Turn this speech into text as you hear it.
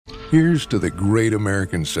Here's to the great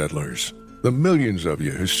American settlers, the millions of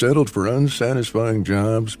you who settled for unsatisfying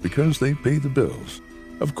jobs because they pay the bills.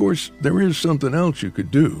 Of course, there is something else you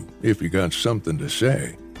could do if you got something to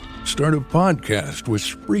say. Start a podcast with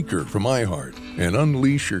Spreaker from iHeart and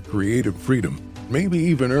unleash your creative freedom. Maybe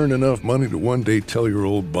even earn enough money to one day tell your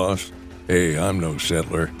old boss, "Hey, I'm no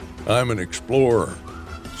settler. I'm an explorer."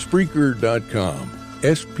 Spreaker.com.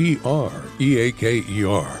 Spreaker.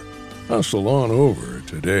 Hustle on over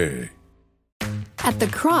today. At The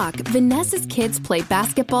Croc, Vanessa's kids play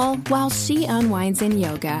basketball while she unwinds in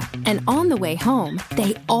yoga. And on the way home,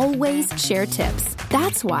 they always share tips.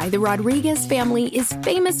 That's why the Rodriguez family is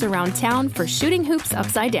famous around town for shooting hoops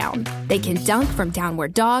upside down. They can dunk from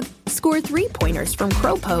downward dog, score three-pointers from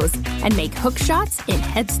crow pose, and make hook shots in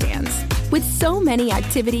headstands. With so many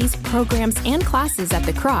activities, programs, and classes at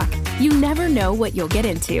The Croc, you never know what you'll get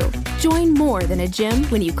into. Join more than a gym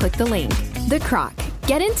when you click the link. The Croc.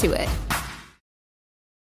 Get into it.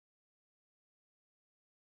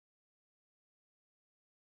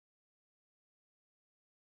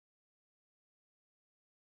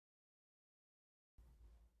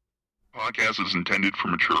 Podcast is intended for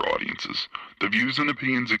mature audiences. The views and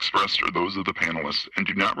opinions expressed are those of the panelists and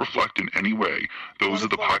do not reflect in any way those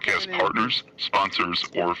of the podcast partners, sponsors,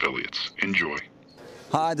 or affiliates. Enjoy.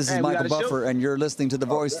 Hi, this is Michael Buffer, and you're listening to The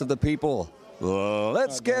Voice of the People.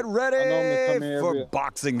 Let's get ready for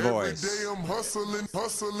Boxing Voice. Every day I'm hustling.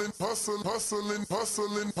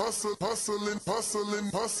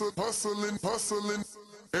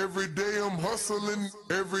 Every day I'm hustling.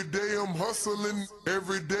 Every day I'm hustling.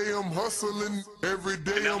 Every day I'm hustling. Every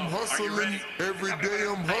day I'm hustling. Every day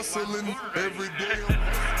I'm hustling. Every day I'm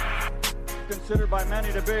hustling. Considered by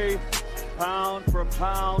many to be, pound for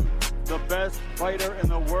pound, the best fighter in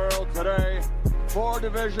the world today.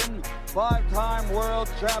 4-division, 5-time world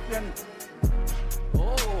champion.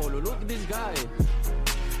 Oh, look at this guy.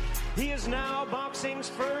 He is now boxing's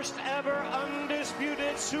first ever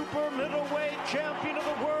undisputed super middleweight champion of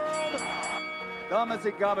the world. Damas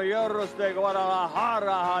y caballeros de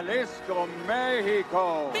Guadalajara, Jalisco,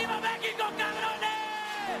 Mexico. ¡Viva México, cabrones!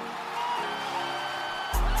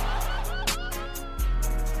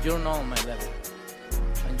 You know my level,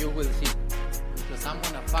 and you will see, because I'm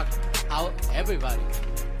gonna fuck out everybody.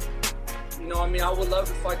 You know, I mean, I would love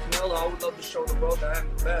to fight Canelo. I would love to show the world that I'm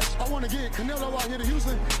the best. I want to get Canelo out here to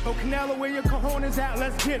Houston. Oh, Canelo, where your cojones at?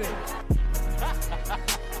 Let's get it.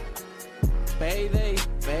 Payday,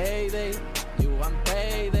 you want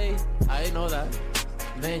payday. I know that.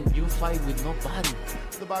 Man, you fight with nobody.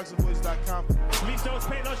 TheBoxingVoice.com. Listos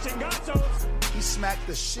pelos chingazos. He smacked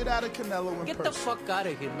the shit out of Canelo in Get person. the fuck out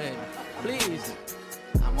of here, man. Please.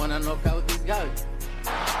 I want to knock out this guy. The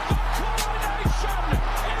coronation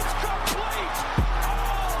is complete.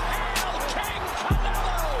 All hail King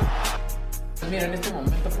Canelo. Mira, en este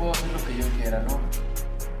momento puedo hacer lo que yo quiera, ¿no?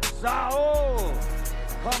 Saul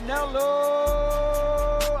Canelo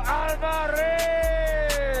Alvarez.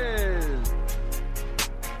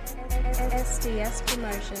 SDS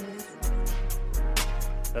Promotions.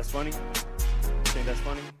 That's funny. You think that's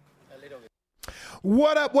funny?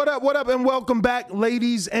 What up, and welcome back,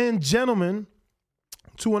 ladies and gentlemen,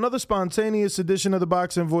 to another spontaneous edition of the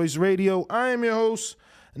Boxing Voice Radio. I am your host,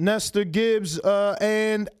 Nestor Gibbs,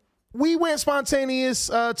 and we went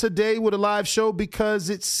spontaneous today with a live show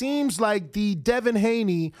because it seems like the Devin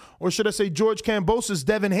Haney, or should I say George Kambosos'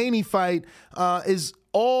 Devin Haney fight is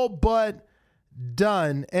all but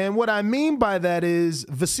done. And what I mean by that is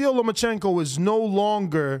Vasyl Lomachenko is no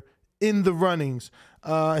longer in the runnings.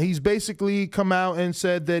 He's basically come out and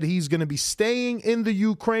said that he's going to be staying in the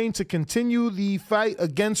Ukraine to continue the fight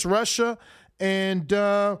against Russia. And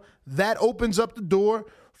that opens up the door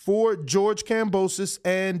for George Kambosos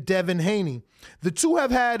and Devin Haney. The two have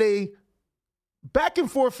had a back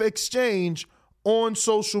and forth exchange on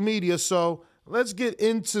social media. So let's get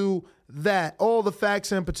into that, all the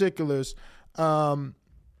facts and particulars.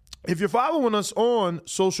 If you're following us on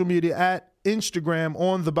social media at Instagram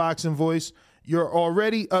on The Boxing Voice, you're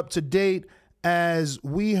already up to date as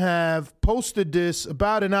we have posted this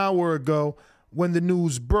about an hour ago when the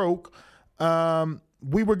news broke.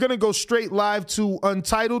 We were going to go straight live to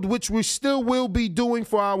Untitled, which we still will be doing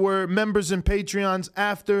for our members and Patreons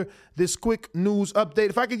after this quick news update.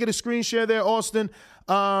 If I could get a screen share there, Austin.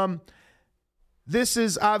 This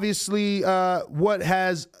is obviously what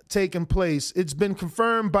has taken place. It's been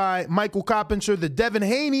confirmed by Michael Coppinger that Devin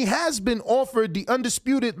Haney has been offered the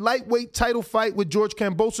undisputed lightweight title fight with George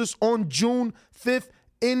Kambosos on June 5th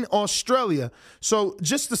in Australia. So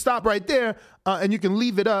just to stop right there, and you can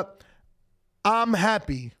leave it up, I'm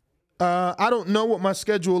happy I don't know what my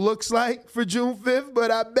schedule looks like for June 5th, but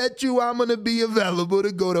I bet you I'm going to be available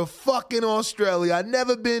to go to fucking Australia. I've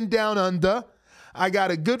never been down under. I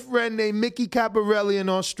got a good friend named Mickey Caparelli in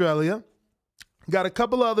Australia. Got a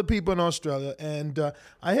couple other people in Australia, and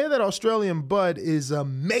I hear that Australian bud is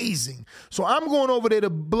amazing. So I'm going over there to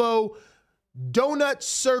blow donut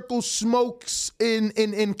circle smokes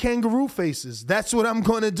in kangaroo faces. That's what I'm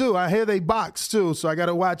going to do. I hear they box too, so I got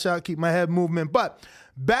to watch out, keep my head movement. But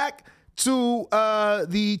back to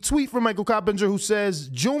the tweet from Michael Coppinger, who says,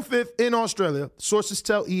 June 5th in Australia, sources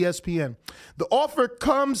tell ESPN. The offer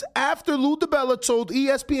comes after Lou DiBella told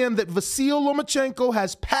ESPN that Vasyl Lomachenko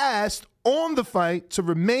has passed on the fight to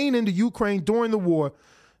remain in the Ukraine during the war.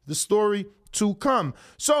 The story to come.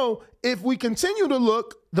 So if we continue to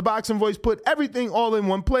look, the Boxing Voice put everything all in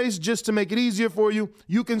one place just to make it easier for you.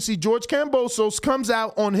 You can see George Kambosos comes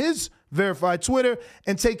out on his verified Twitter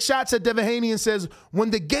and takes shots at Devin Haney and says,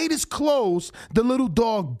 when the gate is closed, the little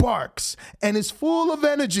dog barks and is full of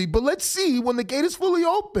energy. But let's see when the gate is fully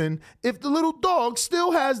open if the little dog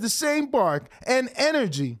still has the same bark and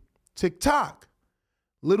energy. Tick-tock.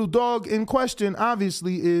 Little dog in question,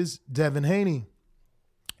 obviously, is Devin Haney.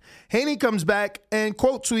 Haney comes back and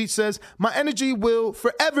quote tweet says, my energy will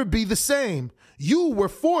forever be the same. You were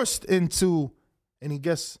forced into, and he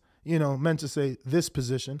guess, meant to say this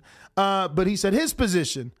position, but he said his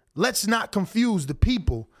position. Let's not confuse the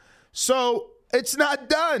people. So it's not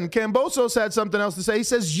done. Kambosos had something else to say. He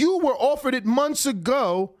says, you were offered it months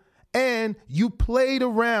ago, and you played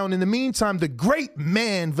around. In the meantime, the great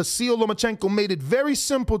man, Vasyl Lomachenko, made it very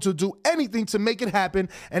simple to do anything to make it happen,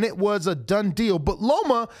 and it was a done deal. But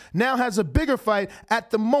Loma now has a bigger fight at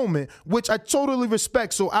the moment, which I totally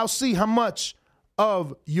respect, so I'll see how much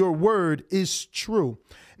of your word is true.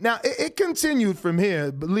 Now, it continued from here,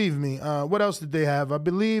 believe me. What else did they have? I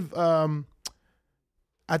believe...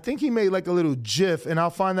 I think he made like a little GIF, and I'll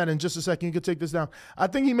find that in just a second. You can take this down. I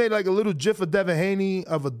think he made like a little GIF of Devin Haney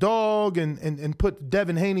of a dog and put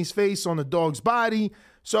Devin Haney's face on the dog's body.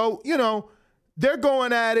 So, they're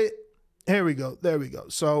going at it. Here we go. There we go.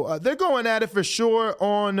 So they're going at it for sure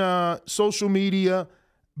on social media.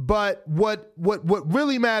 But what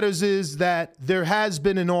really matters is that there has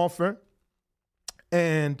been an offer,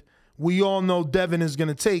 and we all know Devin is going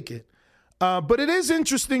to take it. But it is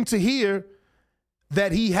interesting to hear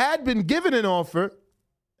that he had been given an offer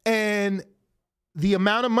and the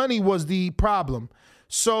amount of money was the problem.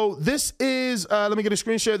 So this is, let me get a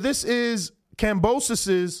screen share. This is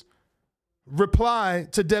Kambosos' reply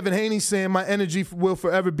to Devin Haney saying, my energy will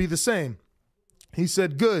forever be the same. He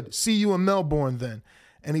said, good, see you in Melbourne then.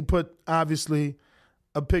 And he put, obviously,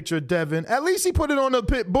 a picture of Devin. At least he put it on a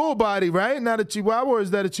pit bull body, right? Not a Chihuahua, or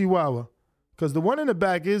is that a Chihuahua? Because the one in the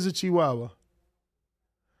back is a Chihuahua.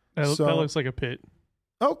 That looks like a pit.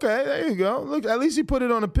 Okay, there you go. Look, at least he put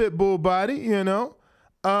it on a pit bull body,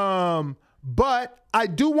 But I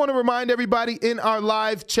do want to remind everybody in our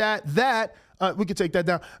live chat that we can take that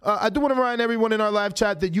down. I do want to remind everyone in our live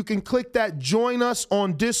chat that you can click that join us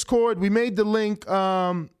on Discord. We made the link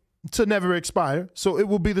to never expire, so it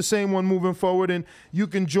will be the same one moving forward, and you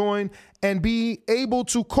can join and be able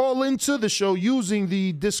to call into the show using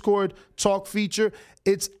the Discord talk feature.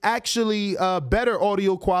 It's actually better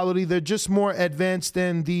audio quality. They're just more advanced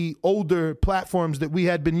than the older platforms that we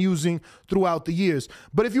had been using throughout the years.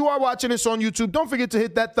 But if you are watching this on YouTube, don't forget to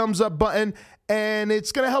hit that thumbs up button, and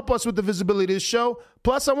it's going to help us with the visibility of this show.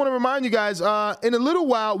 Plus, I want to remind you guys, in a little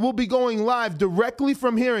while, we'll be going live directly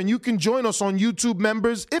from here, and you can join us on YouTube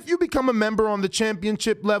members if you become a member on the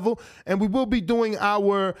championship level, and we will be doing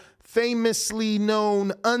our famously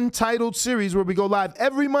known Untitled series where we go live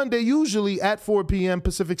every Monday, usually at 4 p.m.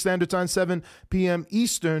 Pacific Standard Time, 7 p.m.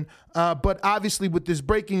 Eastern. But obviously with this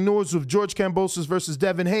breaking news of George Kambosos versus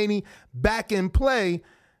Devin Haney back in play,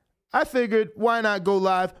 I figured why not go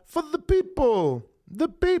live for the people. The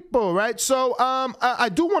people, right? So I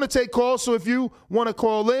do want to take calls. So if you want to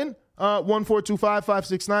call in,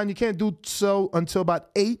 1-425-569, you can't do so until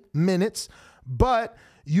about 8 minutes. But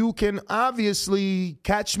you can obviously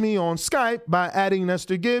catch me on Skype by adding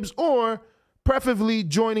Nestor Gibbs, or preferably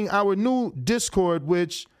joining our new Discord,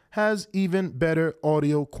 which has even better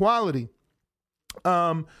audio quality.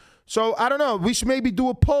 So I don't know. We should maybe do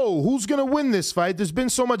a poll. Who's going to win this fight? There's been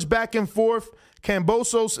so much back and forth.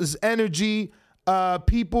 Kambosos' energy.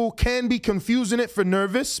 People can be confusing it for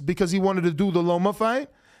nervous because he wanted to do the Loma fight.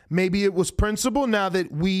 Maybe it was principle now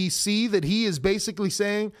that we see that he is basically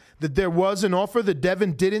saying that there was an offer that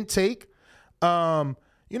Devin didn't take. Let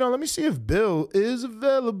me see if Bill is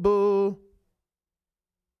available.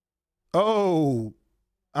 Oh,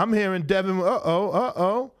 I'm hearing Devin.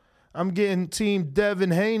 I'm getting Team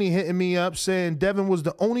Devin Haney hitting me up saying Devin was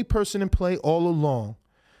the only person in play all along.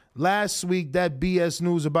 Last week, that BS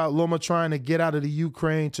news about Loma trying to get out of the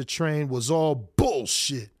Ukraine to train was all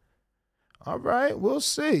bullshit. All right, we'll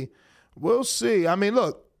see. We'll see. I mean,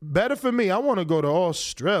 look, better for me. I want to go to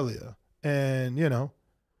Australia. And, you know,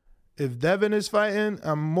 if Devin is fighting,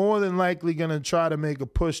 I'm more than likely going to try to make a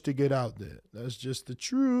push to get out there. That's just the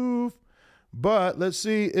truth. But let's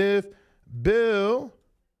see if Bill,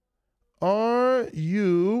 are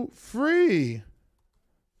you free?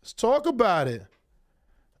 Let's talk about it.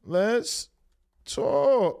 Let's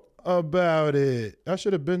talk about it. I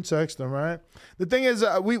should have been texting, right? The thing is,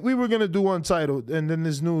 we were going to do Untitled, and then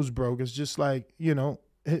this news broke. It's just like, you know,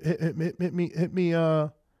 hit me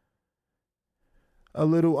a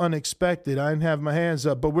little unexpected. I didn't have my hands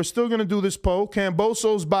up, but we're still going to do this poll.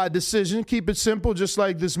 Kambosos by decision. Keep it simple, just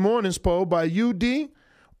like this morning's poll, by UD,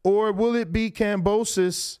 or will it be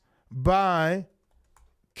Kambosos by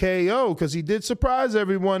KO? Because he did surprise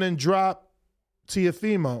everyone and drop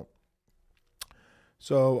Teofimo.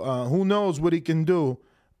 So who knows what he can do.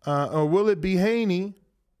 Or will it be Haney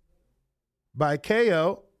by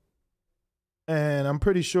KO? And I'm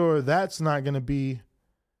pretty sure that's not going to be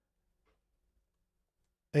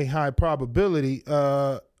a high probability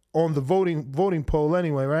on the voting poll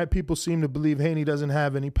anyway, right? People seem to believe Haney doesn't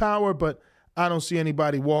have any power, but I don't see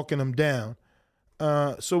anybody walking him down.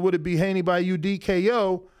 So would it be Haney by UD,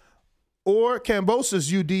 KO, or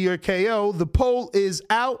Kambosos UD or KO? The poll is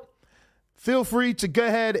out. Feel free to go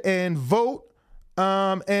ahead and vote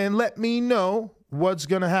and let me know what's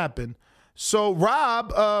going to happen. So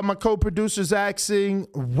Rob, my co-producer, is asking,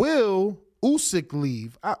 will Usyk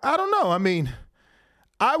leave? I don't know. I mean,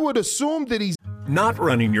 I would assume that he's... Not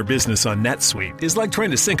running your business on NetSuite is like trying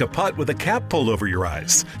to sink a putt with a cap pulled over your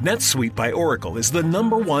eyes. NetSuite by Oracle is the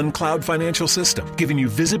 #1 cloud financial system, giving you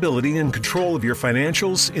visibility and control of your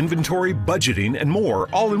financials, inventory, budgeting, and more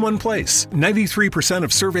all in one place. 93%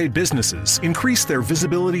 of surveyed businesses increase their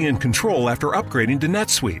visibility and control after upgrading to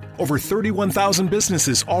NetSuite. Over 31,000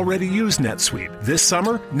 businesses already use NetSuite. This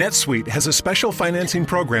summer, NetSuite has a special financing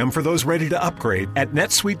program for those ready to upgrade at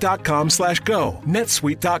netsuite.com/go.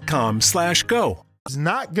 netsuite.com/go. He's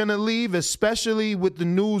not going to leave, especially with the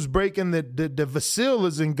news breaking that Vasil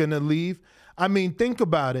isn't going to leave. I mean, think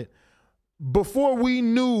about it. Before we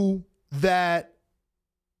knew that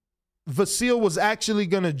Vasil was actually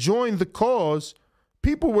going to join the cause,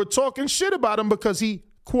 people were talking shit about him because he,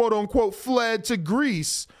 quote unquote, fled to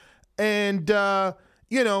Greece. And,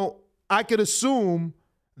 you know, I could assume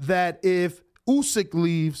that if Usyk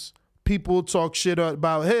leaves, people talk shit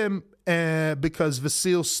about him because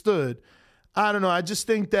Vasil stood. I don't know. I just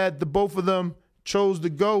think that the both of them chose to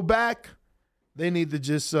go back. They need to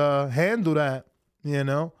just handle that, you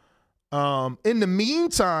know. In the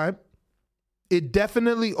meantime, it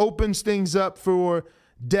definitely opens things up for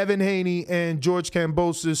Devin Haney and George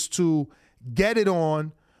Kambosos to get it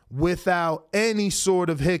on without any sort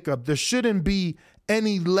of hiccup. There shouldn't be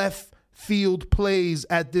any left field plays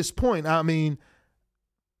at this point. I mean,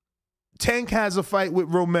 Tank has a fight with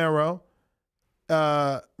Romero.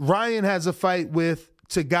 Ryan has a fight with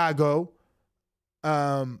Tagago.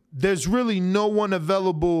 There's really no one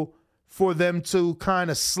available for them to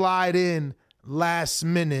kind of slide in last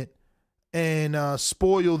minute and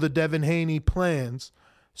spoil the Devin Haney plans.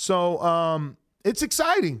 So it's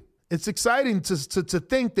exciting. It's exciting to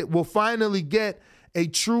think that we'll finally get a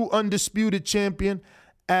true undisputed champion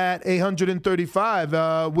at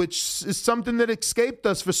 135, which is something that escaped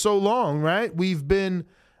us for so long, right? We've been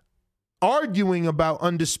arguing about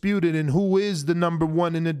undisputed and who is the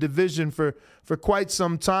 #1 in the division for quite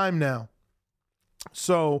some time now.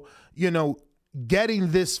 So, you know,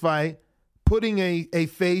 getting this fight, putting a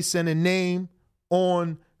face and a name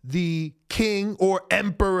on the king or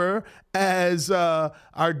emperor, as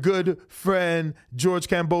our good friend George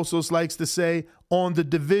Kambosos likes to say, on the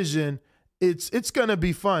division, it's going to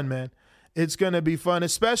be fun, man. It's going to be fun,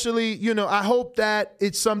 especially, you know, I hope that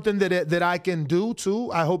it's something that I can do too.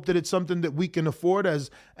 I hope that it's something that we can afford as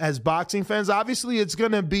boxing fans. Obviously, it's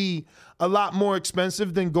going to be a lot more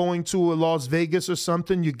expensive than going to a Las Vegas or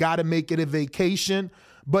something. You got to make it a vacation,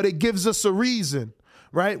 but it gives us a reason,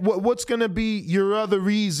 right? What's going to be your other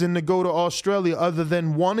reason to go to Australia other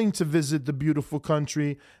than wanting to visit the beautiful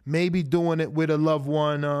country, maybe doing it with a loved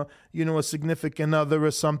one, you know, a significant other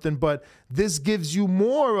or something. But this gives you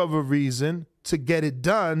more of a reason to get it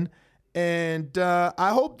done. And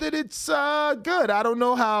I hope that it's good. I don't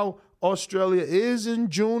know how Australia is in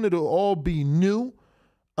June. It'll all be new.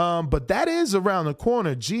 But that is around the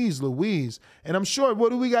corner. Jeez Louise. And I'm sure, what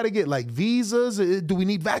do we got to get? Like visas? Do we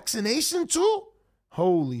need vaccination too?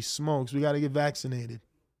 Holy smokes, we got to get vaccinated.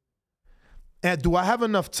 And do I have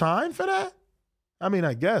enough time for that? I mean,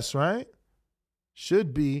 I guess, right?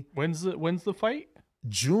 Should be. When's the fight?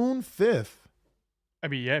 June 5th. I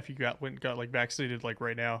mean, yeah, if you got like vaccinated like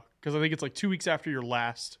right now, because I think it's like 2 weeks after your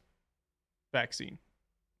last vaccine,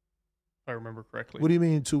 if I remember correctly. What do you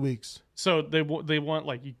mean 2 weeks? So they want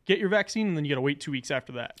like you get your vaccine and then you got to wait 2 weeks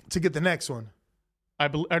after that to get the next one. I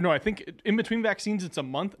think in between vaccines it's a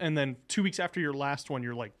month, and then 2 weeks after your last one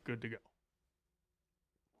you're like good to go.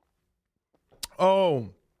 Oh,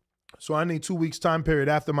 so I need 2 weeks time period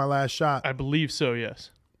after my last shot. I believe so, yes.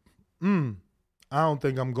 I don't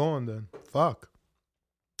think I'm going then. Fuck.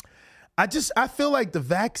 I feel like the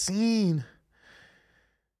vaccine.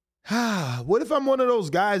 What if I'm one of those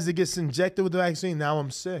guys that gets injected with the vaccine? Now I'm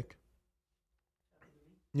sick.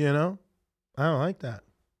 You know? I don't like that.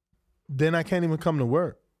 Then I can't even come to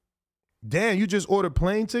work. Damn, you just ordered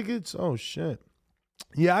plane tickets? Oh, shit.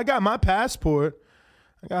 Yeah, I got my passport.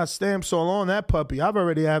 I got stamps all on that puppy. I've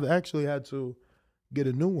already actually had to get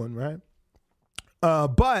a new one, right?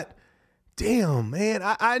 But damn, man,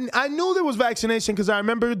 I knew there was vaccination because I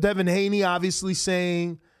remember Devin Haney obviously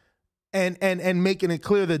saying and making it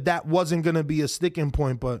clear that wasn't going to be a sticking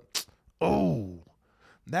point. But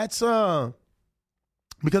that's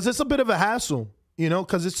because it's a bit of a hassle, you know,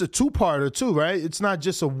 because it's a two-parter too, right? It's not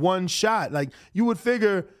just a one shot. Like you would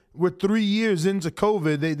figure we're 3 years into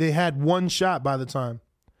COVID, they had one shot by the time.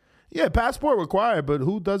 Yeah, passport required, but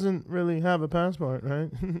who doesn't really have a passport, right?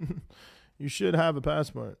 You should have a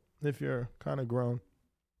passport if you're kind of grown.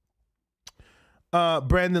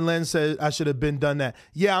 Brandon Len said I should have been done that.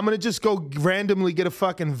 Yeah, I'm going to just go randomly get a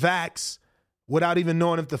fucking vax without even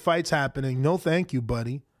knowing if the fight's happening. No, thank you,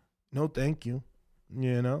 buddy. No, thank you.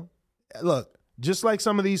 You know? Look, just like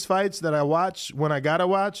some of these fights that I watch when I got to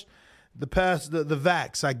watch, the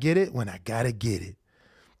vax, I get it when I got to get it.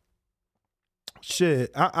 Shit,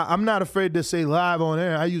 I'm not afraid to say live on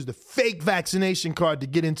air. I used a fake vaccination card to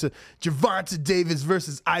get into Gervonta Davis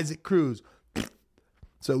versus Isaac Cruz.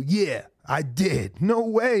 So, yeah, I did. No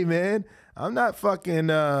way, man. I'm not fucking...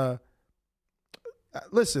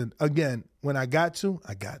 Listen, again, when I got to,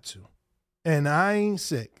 I got to. And I ain't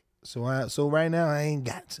sick. So right now, I ain't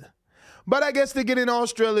got to. But I guess to get in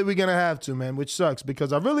Australia, we're going to have to, man, which sucks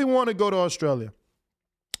because I really want to go to Australia.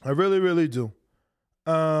 I really, really do.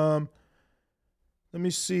 Let me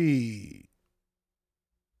see.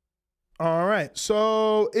 All right.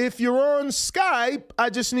 So if you're on Skype, I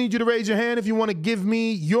just need you to raise your hand if you want to give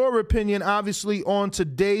me your opinion, obviously, on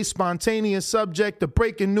today's spontaneous subject, the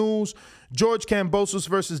breaking news, George Kambosos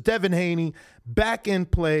versus Devin Haney, back in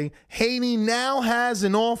play. Haney now has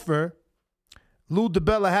an offer. Lou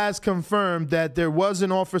DiBella has confirmed that there was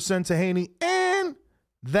an offer sent to Haney and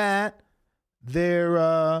that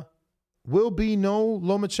there will be no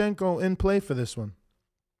Lomachenko in play for this one.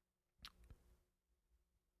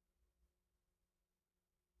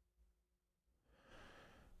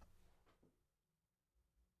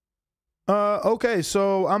 Okay,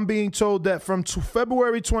 so I'm being told that from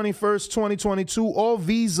February 21st, 2022, all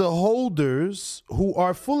visa holders who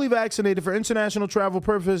are fully vaccinated for international travel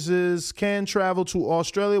purposes can travel to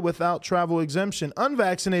Australia without travel exemption.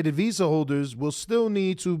 Unvaccinated visa holders will still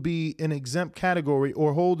need to be in exempt category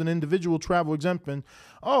or hold an individual travel exemption.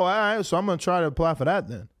 Oh, all right, so I'm going to try to apply for that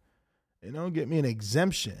then. You know, get me an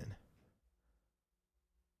exemption.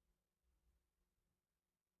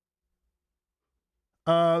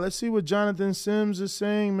 Let's see what Jonathan Sims is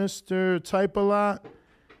saying, Mr. Type a Lot.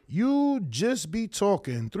 You just be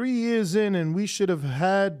talking. 3 years in and we should have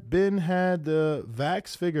had the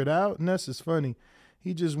vax figured out. And that's just funny.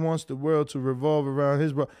 He just wants the world to revolve around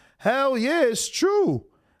his bro. Hell yeah, it's true.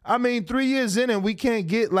 I mean, 3 years in and we can't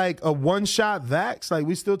get like a one-shot vax. Like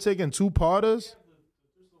we still taking two-parters.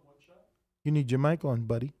 You need your mic on,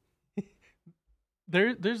 buddy.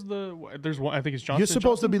 There's one. I think it's Johnson. You're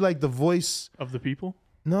supposed to be like the voice of the people.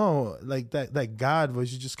 No, like that God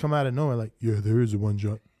voice. You just come out of nowhere, like, yeah, there is a one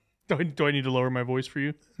shot. Do I need to lower my voice for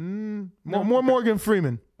you? More Morgan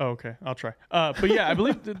Freeman. Oh, okay, I'll try. But yeah, I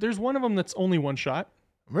believe there's one of them that's only one shot.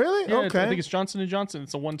 Really? Yeah, okay. I think it's Johnson & Johnson.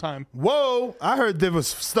 It's a one time. Whoa! I heard there was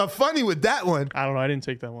stuff funny with that one. I don't know. I didn't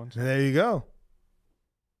take that one. There you go.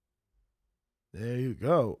 There you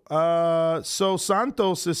go. So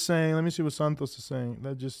Santos is saying, let me see what Santos is saying.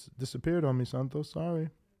 That just disappeared on me, Santos. Sorry.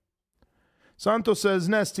 Santos says,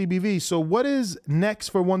 Ness, TBV. So what is next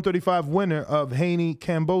for 135 winner of Haney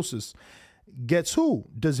Kambosos? Gets who?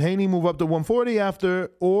 Does Haney move up to 140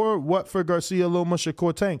 after, or what for Garcia, Loma,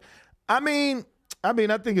 Shakur, Tank? I mean, I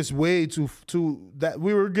think it's way too that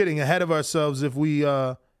we were getting ahead of ourselves if we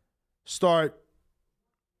start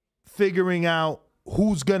figuring out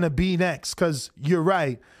who's going to be next, because you're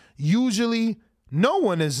right. Usually, no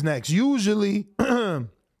one is next. Usually, the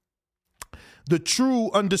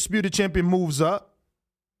true undisputed champion moves up.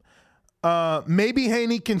 Maybe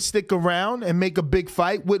Haney can stick around and make a big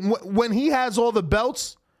fight. When he has all the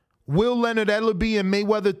belts, will Leonard Ellerbe and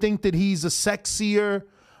Mayweather think that he's a sexier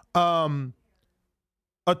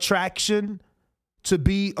attraction to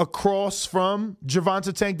be across from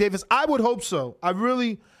Gervonta Tank Davis? I would hope so. I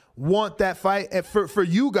really want that fight. And for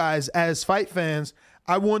you guys as fight fans,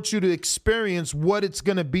 I want you to experience what it's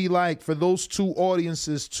going to be like for those two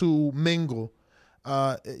audiences to mingle.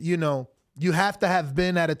 You have to have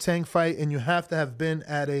been at a Tank fight and you have to have been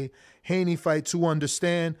at a Haney fight to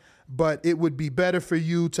understand, but it would be better for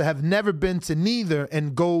you to have never been to neither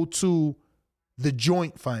and go to the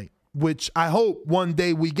joint fight, which I hope one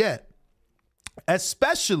day we get,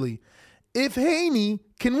 especially if Haney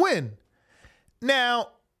can win. Now,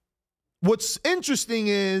 what's interesting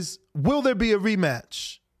is, will there be a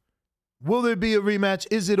rematch? Will there be a rematch?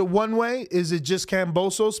 Is it a one-way? Is it just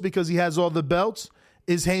Kambosos because he has all the belts?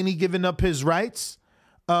 Is Haney giving up his rights?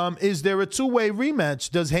 Is there a two-way rematch?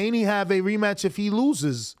 Does Haney have a rematch if he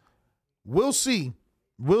loses? We'll see.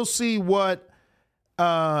 We'll see what,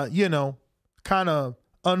 kind of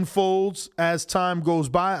unfolds as time goes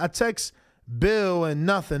by. I text Bill and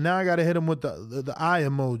nothing. Now I got to hit him with the eye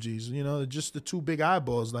emojis, just the two big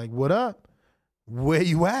eyeballs. Like, what up? Where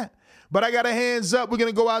you at? But I got a hands up. We're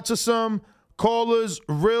going to go out to some callers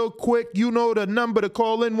real quick. You know the number to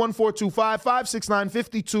call in,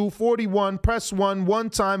 1-425-569-5241. Press 1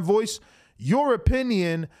 one-time. Voice your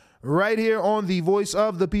opinion right here on the Voice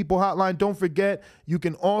of the People hotline. Don't forget, you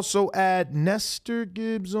can also add Nestor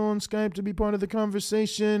Gibbs on Skype to be part of the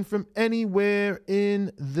conversation from anywhere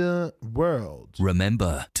in the world.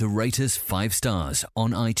 Remember to rate us 5 stars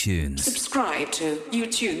on iTunes. Subscribe to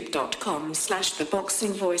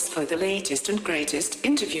youtube.com/theboxingvoice for the latest and greatest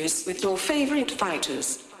interviews with your favorite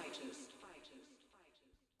fighters.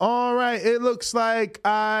 All right, it looks like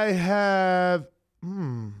I have...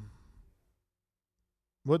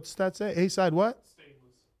 What's that say? A-side what? Stainless.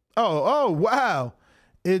 Oh, wow.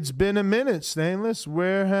 It's been a minute, Stainless.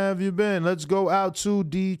 Where have you been? Let's go out to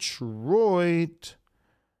Detroit.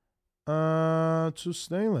 To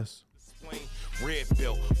Stainless. Red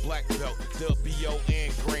belt, black belt,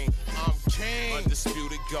 WON green. I'm king.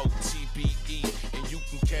 Undisputed GOAT, TBE. And you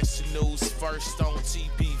can catch the news first on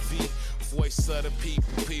TBV. Voice of the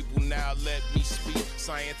people, people now let me speak.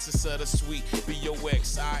 Scientists of the sweet,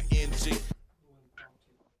 BOXING.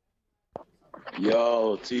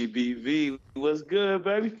 Yo, TBV, what's good,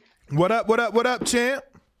 baby? What up, champ?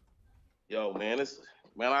 Yo, man, I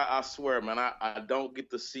swear, man, I don't get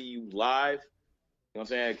to see you live. You know what I'm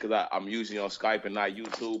saying? Because I'm usually on Skype and not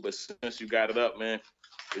YouTube. But since you got it up, man,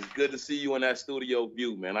 it's good to see you in that studio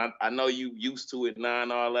view, man. I know you used to it now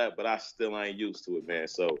and all that, but I still ain't used to it, man.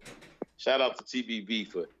 So shout out to TBV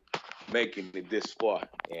for making it this far.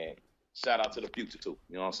 And shout out to the future, too.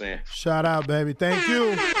 You know what I'm saying? Shout out, baby. Thank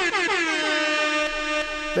you.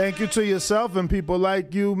 Thank you to yourself and people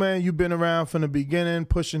like you, man. You've been around from the beginning,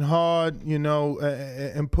 pushing hard,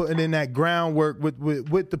 and putting in that groundwork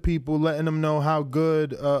with the people, letting them know how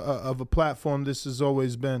good of a platform this has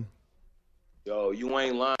always been. Yo, you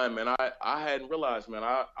ain't lying, man. I hadn't realized, man.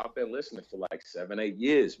 I've been listening for like 7-8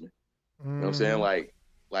 years, man. You know what I'm saying? Like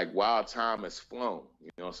wild time has flown. You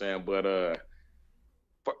know what I'm saying? But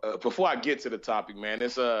before I get to the topic, man,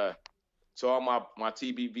 it's to all my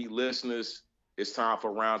TBV listeners. It's time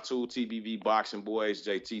for round 2, TBV Boxing Boys.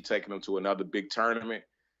 JT taking them to another big tournament.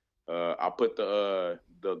 I'll put the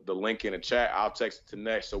link in the chat. I'll text it to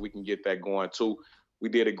next so we can get that going too. We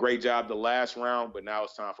did a great job the last round, but now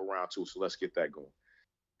it's time for round 2, so let's get that going.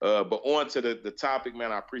 But on to the topic,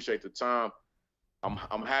 man. I appreciate the time.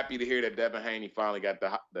 I'm happy to hear that Devin Haney finally got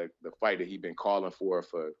the fight that he's been calling for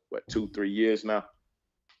 2-3 years now.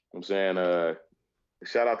 I'm saying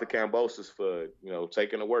shout out to Kambosos for,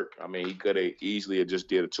 taking the work. I mean, he could have easily just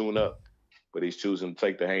did a tune-up, but he's choosing to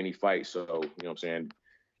take the Haney fight. So, you know what I'm saying?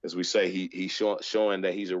 As we say, he's showing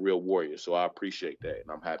that he's a real warrior. So I appreciate that, and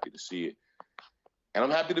I'm happy to see it. And I'm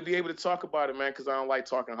happy to be able to talk about it, man, because I don't like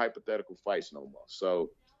talking hypothetical fights no more. So,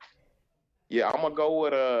 yeah, I'm going to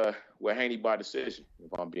go with Haney by decision,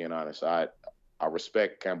 if I'm being honest. I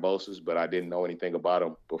respect Kambosos, but I didn't know anything about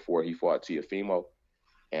him before he fought Teofimo.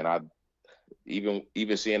 And even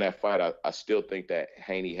seeing that fight, I still think that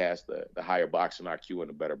Haney has the higher boxing IQ and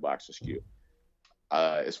the better boxing skill.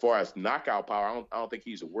 As far as knockout power, I don't think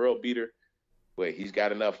he's a world beater, but he's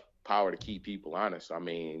got enough power to keep people honest. I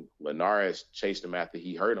mean, Linares chased him after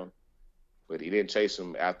he hurt him, but he didn't chase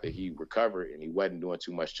him after he recovered, and he wasn't doing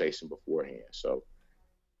too much chasing beforehand. So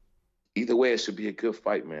either way, it should be a good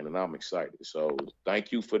fight, man, and I'm excited. So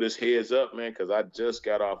thank you for this heads up, man, because I just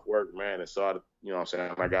got off work, man, and saw the, you know what I'm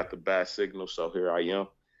saying, I got the bad signal, so here I am.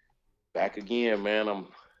 Back again, man. You know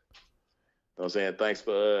what I'm saying? Thanks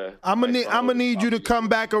for I'm gonna need you to come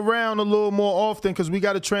back around a little more often because we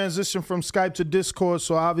got to transition from Skype to Discord.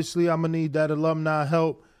 So obviously I'm gonna need that alumni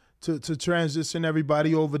help to transition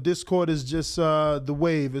everybody over. Discord is just the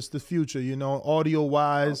wave. It's the future, you know, audio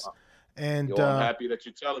wise. And I'm happy that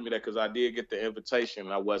you're telling me that because I did get the invitation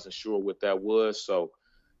and I wasn't sure what that was. So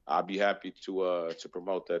I'll be happy to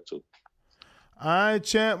promote that too. All right,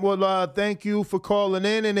 champ. Well, thank you for calling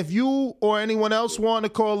in. And if you or anyone else want to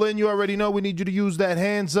call in, you already know we need you to use that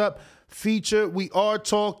hands up feature. We are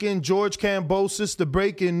talking George Kambosos, the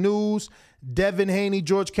breaking news. Devin Haney,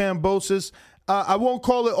 George Kambosos. I won't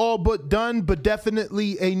call it all but done, but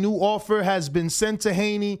definitely a new offer has been sent to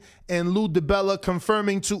Haney and Lou DiBella,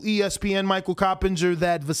 confirming to ESPN Michael Coppinger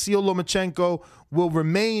that Vasyl Lomachenko will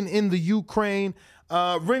remain in the Ukraine.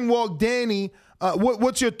 Ringwalk Danny,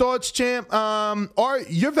 what's your thoughts, champ?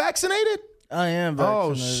 You're vaccinated? I am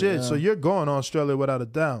vaccinated. Oh, shit. Yeah. So you're going to Australia without a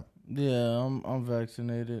doubt. Yeah, I'm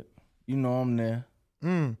vaccinated. You know I'm there.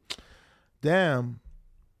 Damn.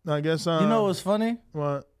 I guess. You know what's funny?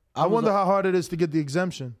 What? I wonder how hard it is to get the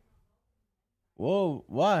exemption. Whoa,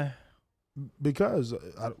 why? Because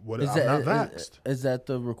I'm not vaxxed. Is that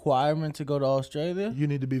the requirement to go to Australia? You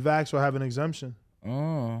need to be vaxxed or have an exemption.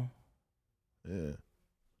 Oh. Yeah.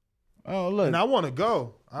 Oh, look. And I want to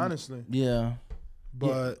go, honestly. Yeah.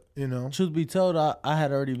 But, you know. Truth be told, I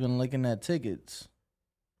had already been looking at tickets.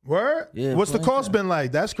 Word? Yeah. What's the cost been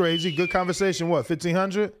like? That's crazy. Good conversation. What,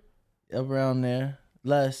 $1,500? Around there.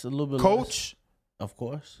 Less, a little bit less. Coach? Of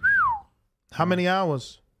course. How many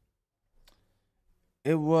hours?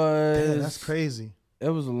 It was. Damn, that's crazy. It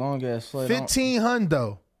was a long ass flight. $1,500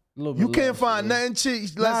 though. You can't find nothing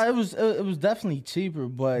cheap. Nah, it was definitely cheaper,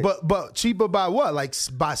 but cheaper by what? Like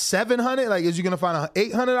by $700? Like, is you gonna find an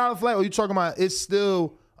 $800 flight? Or you talking about it's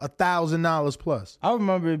still $1,000 plus? I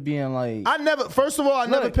remember it being like I never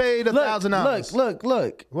paid $1,000.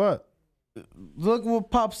 Look. What? Look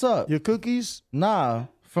what pops up. Your cookies? Nah.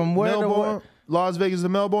 From where Melbourne? Las Vegas to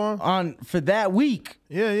Melbourne? For that week.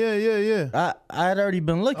 Yeah. I had already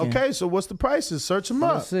been looking. Okay, so what's the prices? Search them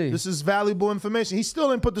up. Let's see. This is valuable information. He still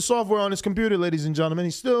didn't put the software on his computer, ladies and gentlemen.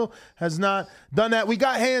 He still has not done that. We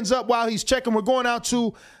got hands up while he's checking. We're going out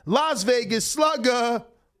to Las Vegas. Slugger,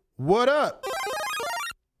 what up?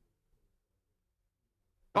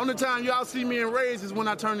 Only time y'all see me in Rays is when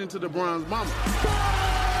I turn into the Bronze Mama.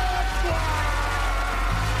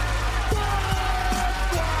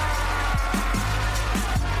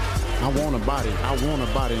 I want a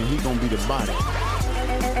body, and he gonna be the body.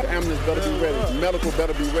 The ambulance better be ready, the medical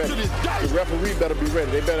better be ready, the referee better be ready.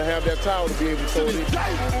 They better have that towel to be able to throw it in.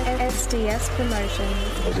 SDS Promotions.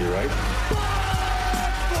 Is he right?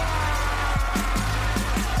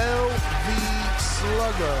 LV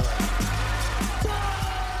Slugger.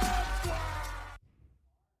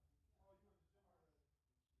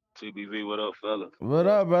 TBV, what up, fella? What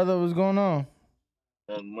up, brother? What's going on?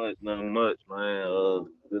 Nothing much, man.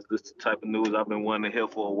 This the type of news I've been wanting to hear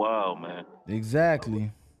for a while, man.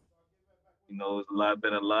 Exactly. You know, it's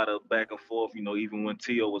been a lot of back and forth. You know, even when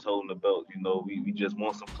Tio was holding the belt, you know, we just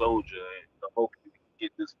want some closure, and hopefully we can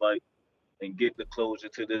get this fight and get the closure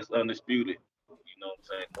to this undisputed. You know what I'm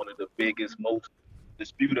saying? One of the biggest, most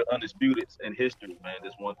undisputeds in history, man.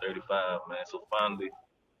 This 135, man. So finally,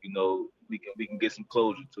 you know, we can get some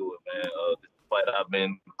closure to it, man. This fight I've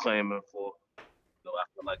been claiming for. You know, I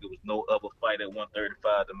feel like it was no other fight at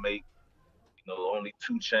 135 to make. You know, only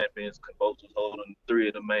 2 champions. Kambosos holding 3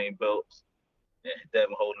 of the main belts, and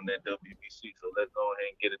Devin holding that WBC. So let's go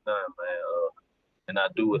ahead and get it done, man. And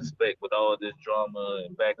I do expect, with all this drama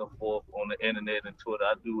and back and forth on the internet and Twitter,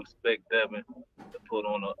 I do expect Devin to put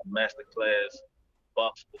on a masterclass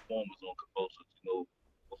box performance on Kambosos. You know,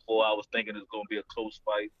 before I was thinking it's gonna be a close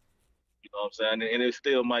fight. You know what I'm saying? And it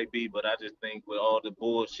still might be, but I just think with all the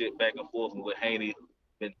bullshit back and forth and with Haney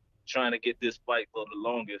been trying to get this fight for the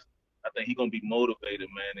longest, I think he's going to be motivated,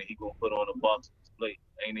 man, and he's going to put on a box display.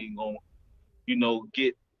 Ain't even going to, you know,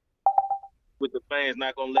 get with the fans,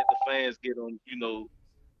 not going to let the fans get on, you know,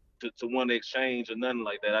 to want to exchange or nothing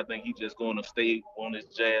like that. I think he's just going to stay on his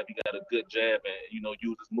jab. He got a good jab and, you know,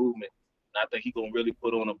 use his movement. And I think he's going to really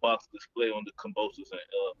put on a box display on the Kambosos and,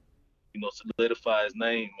 you know, solidify his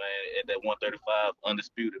name, man, at that 135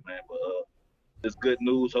 undisputed, man. But it's good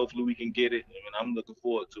news. Hopefully we can get it. I mean, I'm looking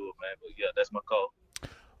forward to it, man. But yeah, that's my call.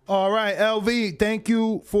 All right, LV, thank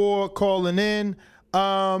you for calling in.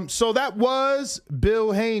 So that was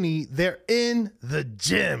Bill Haney. They're in the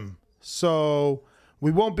gym. So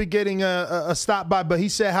we won't be getting a stop by, but he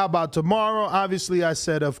said, how about tomorrow? Obviously, I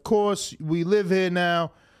said, of course, we live here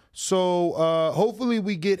now. So hopefully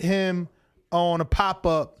we get him on a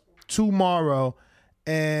pop-up tomorrow.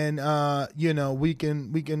 And, we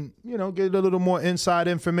can get a little more inside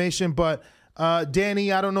information. But,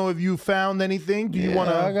 Danny, I don't know if you found anything. Do you want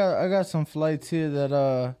to? I got some flights here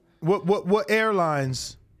that What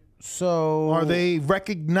airlines? So are they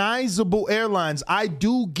recognizable airlines? I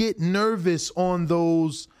do get nervous on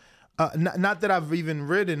those. Not that I've even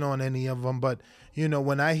ridden on any of them, but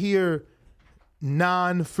when I hear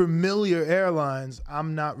non-familiar airlines,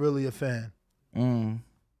 I'm not really a fan.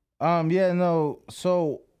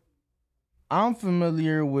 So I'm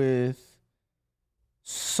familiar with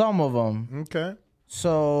some of them. Okay.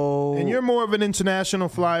 So and you're more of an international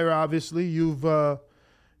flyer, obviously. You've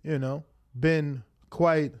been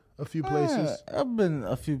quite a few places. I've been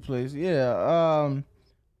a few places. Yeah.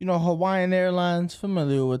 Hawaiian Airlines,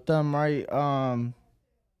 familiar with them, right?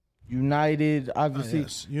 United, obviously.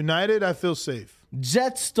 Yes. United, I feel safe.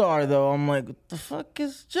 Jetstar, though, I'm like, what the fuck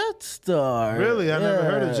is Jetstar? Really? I've never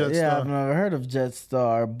heard of Jetstar. Yeah, I've never heard of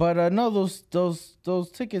Jetstar. But no,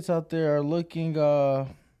 those tickets out there are looking,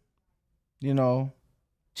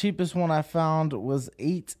 cheapest one I found was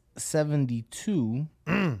 $872.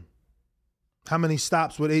 How many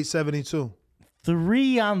stops with $872?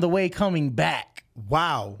 3 on the way coming back.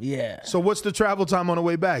 Wow. Yeah. So what's the travel time on the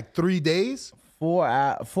way back? 3 days?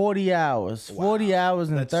 40 hours. Wow. 40 hours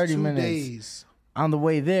and That's 30 2 minutes. days. On the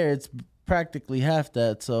way there, it's practically half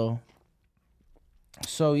that. So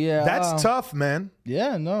yeah. That's tough, man.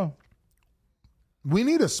 Yeah, no. We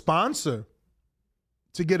need a sponsor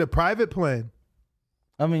to get a private plane.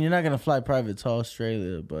 I mean, you're not going to fly private to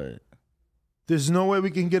Australia, but there's no way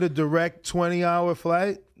we can get a direct 20-hour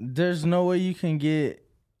flight? There's no way you can get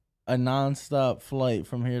a nonstop flight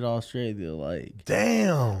from here to Australia. Like,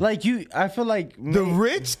 damn. Like I feel like the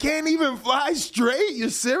rich can't even fly straight? You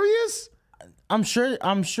serious? I'm sure.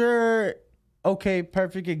 Okay,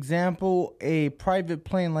 perfect example. A private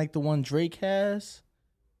plane like the one Drake has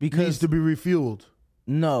needs to be refueled.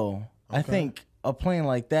 No. Okay. I think a plane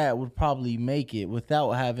like that would probably make it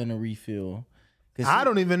without having a refuel. I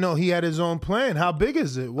don't even know he had his own plane. How big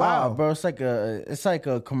is it? Wow, bro, it's like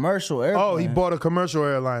a commercial airplane. Oh, he bought a commercial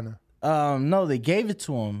airliner. No, they gave it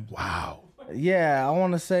to him. Wow. Yeah, I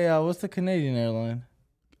want to say, what's the Canadian airline?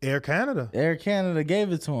 Air Canada. Air Canada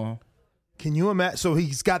gave it to him. Can you imagine? So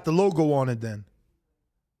he's got the logo on it then?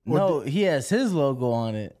 No, he has his logo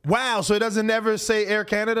on it. Wow, so it doesn't ever say Air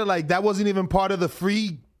Canada? Like that wasn't even part of the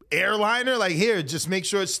free airliner? Like here, just make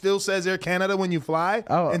sure it still says Air Canada when you fly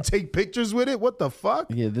and take pictures with it? What the fuck?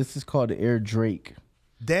 Yeah, this is called Air Drake.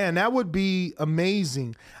 Damn, that would be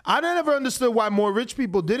amazing. I never understood why more rich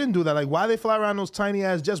people didn't do that. Like, why they fly around those tiny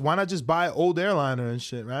ass jets? Why not just buy an old airliner and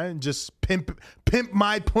shit, right? Just pimp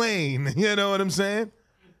my plane. You know what I'm saying?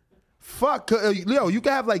 Fuck, Leo, you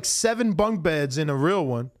can have like 7 bunk beds in a real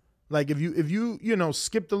one. Like if you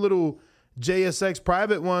skip the little JSX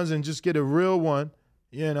private ones and just get a real one,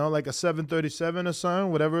 like a 737 or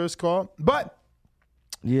something, whatever it's called. But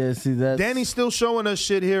yeah, see that Danny's still showing us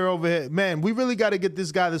shit here over here. Man, we really got to get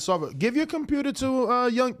this guy the software. Give your computer to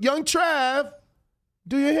young Trav.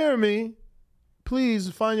 Do you hear me? Please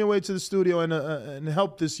find your way to the studio and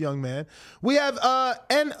help this young man. We have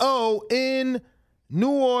NO in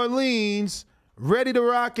New Orleans, ready to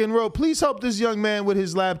rock and roll. Please help this young man with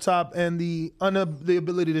his laptop and the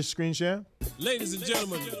ability to screen share. Ladies and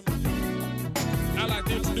gentlemen, I'd like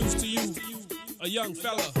to introduce to you a young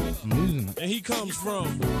fella, and he comes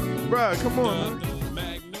from... Bruh, come on,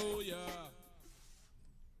 man. Magnolia.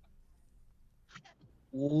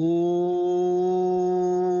 Ooh.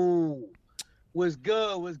 What's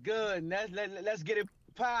good? Let's get it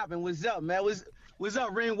popping. What's up, man? What's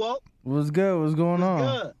up, Ringwald? What's good? What's going on?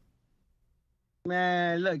 Good.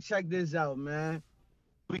 Man, look, check this out, man.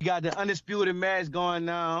 We got the undisputed match going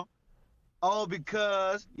now. All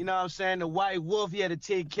because, you know what I'm saying, the White Wolf, he had to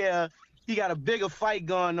take care of. He got a bigger fight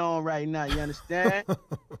going on right now, you understand?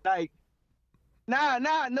 Like, no,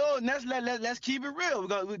 let's keep it real.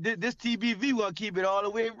 This TBV, we're going to keep it all the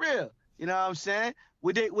way real. You know what I'm saying?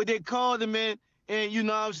 What they called him in, you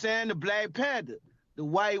know what I'm saying, the Black Panther, the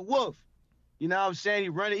White Wolf. You know what I'm saying? He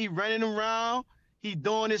running around. He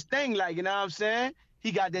doing his thing, like, you know what I'm saying?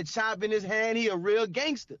 He got that chop in his hand. He a real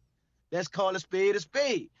gangster. Let's call a spade a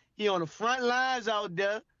spade. He on the front lines out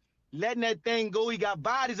there, letting that thing go. He got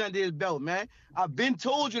bodies under his belt, man. I've been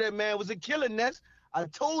told you that man was a killer, Ness. I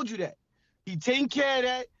told you that. He taking care of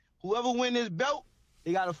that. Whoever win this belt,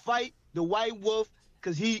 they got to fight the White Wolf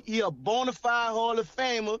because he a bona fide Hall of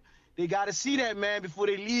Famer. They got to see that man before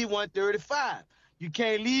they leave 135. You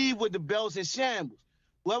can't leave with the belts in shambles.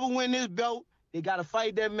 Whoever win this belt, they got to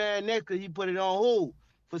fight that man next because he put it on hold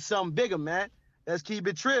for something bigger, man. Let's keep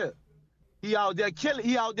it real. He out there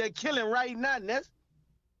killing right now, Ness.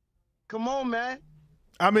 Come on, man.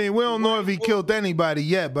 I mean, we don't know if he killed anybody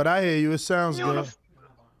yet, but I hear you. It sounds good.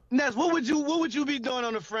 Ness, what would you be doing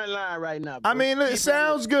on the front line right now, bro? I mean, it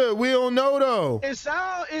sounds good. We don't know though. It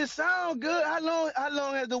sound good. How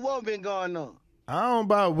long has the war been going on? I don't know,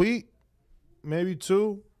 about a week, maybe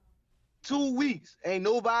 2. 2 weeks. Ain't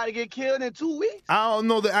nobody get killed in 2 weeks. I don't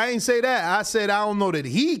know that. I ain't say that. I said I don't know that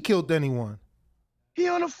he killed anyone. He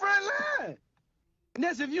on the front line.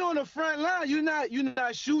 Ness, if you on the front line, you not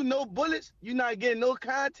shooting no bullets. You not getting no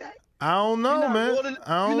contact. I don't know, man.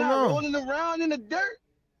 I don't know. You're not rolling around in the dirt.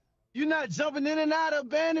 You're not jumping in and out of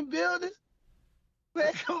abandoned buildings.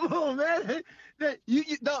 Man, come on, man. You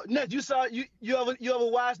ever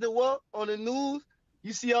watch the war on the news?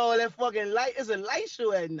 You see all that fucking light. It's a light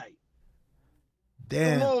show at night.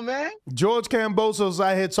 Damn. Come on, man. George Camboso's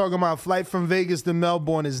out here talking about flight from Vegas to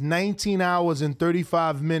Melbourne is 19 hours and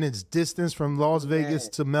 35 minutes. Distance from Las Vegas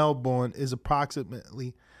to Melbourne is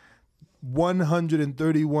approximately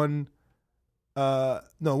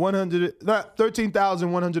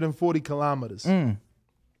 13,140 kilometers.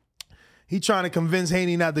 He trying to convince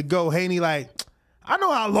Haney not to go. Haney like, I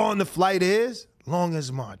know how long the flight is. Long as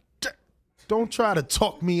my don't try to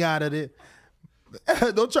talk me out of it.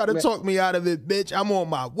 Don't try to talk me out of it, bitch. I'm on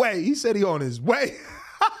my way. He said he on his way.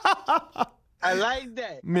 I like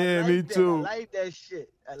that. Man, me too. I like that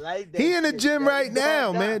shit. I like that. He in the gym right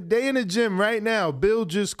now, man. They in the gym right now. Bill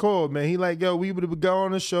just called, man. He like, yo, we would have gone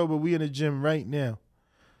on the show, but we in the gym right now.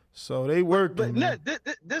 So they working. But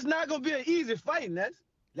this not gonna be an easy fight, Ness.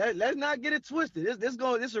 Let's not get it twisted. This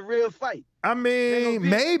is a real fight. I mean,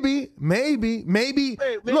 maybe. Maybe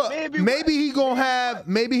he gonna have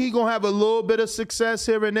a little bit of success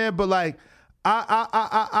here and there, but like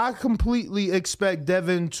I completely expect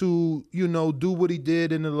Devin to, do what he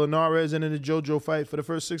did in the Linares and in the JoJo fight for the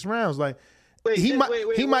first 6 rounds. Like he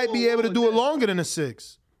might be able to do it longer than a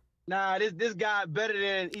 6. Nah, this guy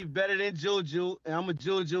he's better than JoJo, and I'm a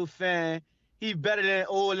JoJo fan. He's better than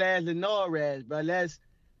old ass Linares, bro.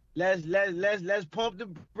 Let's pump the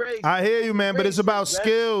brakes. I hear you, man, but it's about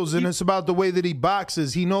skills and it's about the way that he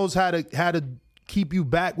boxes. He knows how to keep you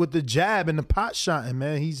back with the jab and the pot shotting,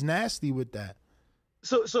 man. He's nasty with that.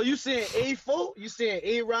 So you saying A4? You saying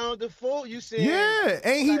A round to 4? You saying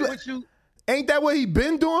Ain't that what he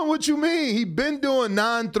been doing? What you mean? He been doing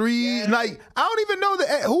 9-3. Yeah. Like I don't even know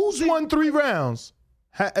who's won 3 rounds.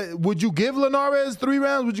 Would you give Linares 3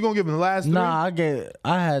 rounds? What you gonna give him the last 3? Nah,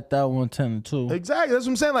 I had that one 10-2. Exactly. That's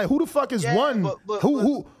what I'm saying. Like, who the fuck has won?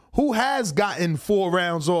 Who has gotten 4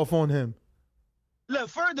 rounds off on him? Look,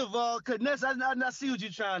 first of all, cause Ness, I see what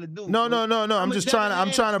you're trying to do. No. I'm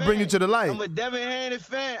trying to bring you to the light. I'm a Devin Haney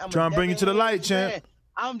fan. I'm trying to bring you to the light, champ.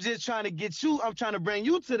 I'm just trying to get you. I'm trying to bring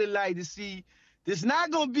you to the light to see. This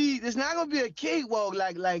not gonna be a cakewalk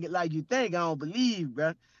like you think. I don't believe,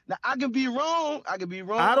 bro. Now I can be wrong. I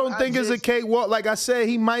don't think it's a cakewalk. Like I said,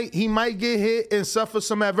 he might get hit and suffer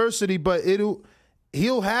some adversity, but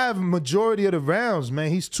he'll have majority of the rounds, man.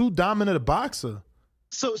 He's too dominant a boxer.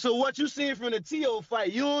 So what you seeing from the T.O.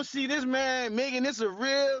 fight? You don't see this man making this a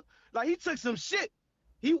real, like he took some shit.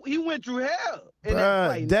 He went through hell in that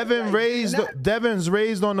fight. Devin's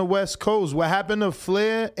raised on the West Coast. What happened to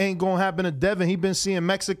Flair ain't gonna happen to Devin. He been seeing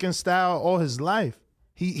Mexican style all his life.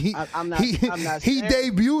 He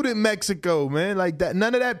debuted in Mexico, man. Like that.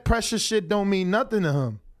 None of that pressure shit don't mean nothing to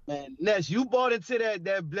him. Man, Ness, you bought into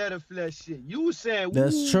that blood and flesh shit. You were saying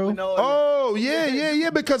that's true. Oh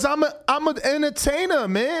yeah. Because I'm an entertainer,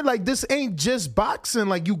 man. Like this ain't just boxing.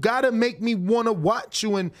 Like you gotta make me want to watch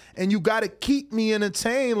you, and you gotta keep me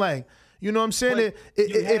entertained. Like you know what I'm saying.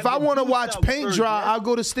 If I want to watch paint dry, I'll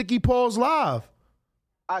go to Sticky Paws Live.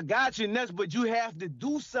 I got you, Ness, but you have to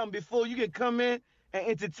do something before you can come in and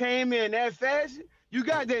entertain me in that fashion. You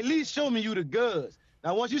got to at least show me you the goods.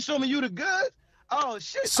 Now, once you show me you the goods, oh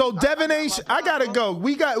shit. So Devin ain't. I gotta go.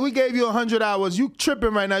 We gave you 100 hours. You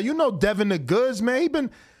tripping right now? You know Devin the goods, man. He been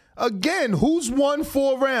again. Who's won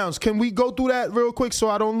 4 rounds? Can we go through that real quick so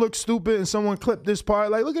I don't look stupid and someone clip this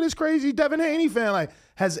part? Like, look at this crazy Devin Haney fan. Like,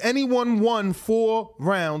 has anyone won 4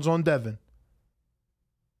 rounds on Devin?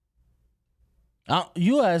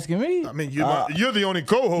 You asking me? I mean, you're the only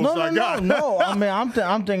co-host I got. No. I mean,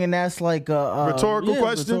 I'm thinking that's like a rhetorical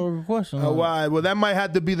question. Rhetorical question. Why? Well, that might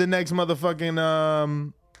have to be the next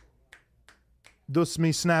motherfucking just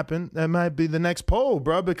me snapping. That might be the next poll,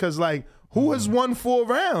 bro. Because like, who has won 4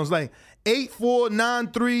 rounds? Like 8-4,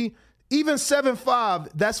 9-3, even 7-5.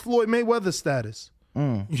 That's Floyd Mayweather status.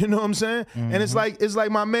 You know what I'm saying? And it's like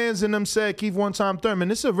my man's in them said, Keith One Time Thurman,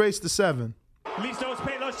 this is a race to 7. Listos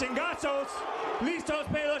pe los chingazos. Listos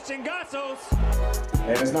pe los chingazos.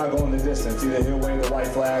 And it's not going the distance. Either he'll wave the white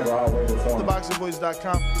flag or I'll wave it for him.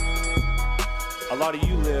 TheBoxingVoice.com. A lot of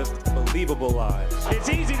you live believable lives. It's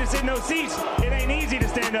easy to sit in those seats. It ain't easy to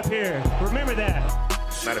stand up here. Remember that.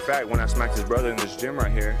 Matter of fact, when I smacked his brother in this gym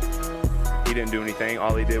right here, he didn't do anything.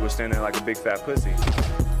 All he did was stand there like a big fat pussy.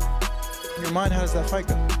 In your mind, how does that fight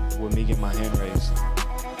go? With me getting my hand raised.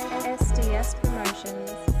 SDS Promotions.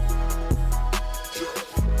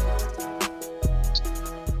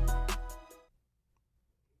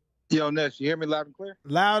 Yo, Ness, you hear me loud and clear?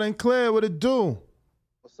 Loud and clear. What it do?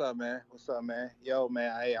 What's up, man? What's up, man? Yo,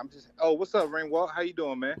 man. Hey, I'm just. Oh, what's up, Ringwalt? How you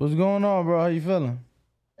doing, man? What's going on, bro? How you feeling?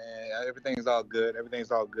 Man, everything's all good. Everything's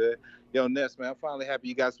all good. Yo, Ness, man, I'm finally happy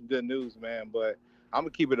you got some good news, man. But I'm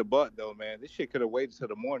gonna keep it a buck, though, man. This shit could have waited till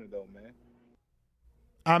the morning, though, man.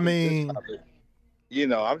 I mean, you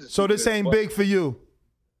know, I'm just. So this ain't big for you?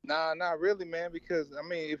 Nah, not really, man. Because I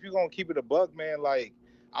mean, if you're gonna keep it a buck, man, like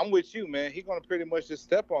I'm with you, man. He's gonna pretty much just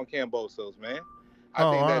step on Kambosos, man. I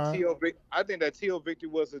think that T.O. victory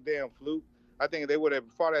was a damn fluke. I think they would have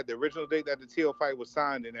fought at the original date that the T.O. fight was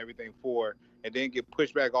signed and everything for, and then get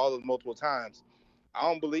pushed back all those multiple times. I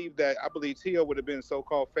don't believe that. I believe T.O. would have been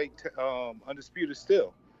so-called fake undisputed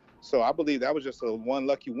still. So I believe that was just a one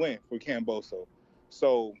lucky win for Kambosos.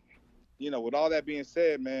 So, you know, with all that being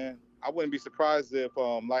said, man, I wouldn't be surprised if,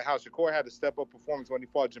 like how Shakur had to step up performance when he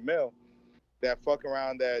fought Jamel, that fuck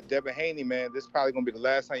around that Devin Haney, man, this is probably going to be the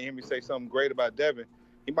last time you hear me say something great about Devin.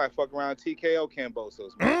 He might fuck around TKO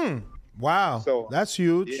Kambosos, man. Wow. So that's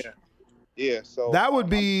huge. Yeah. Yeah. So that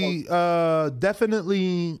would be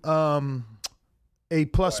definitely a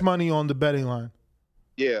plus money on the betting line.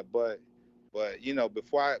 Yeah, but you know,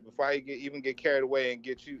 before I even get carried away and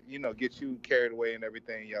get you carried away and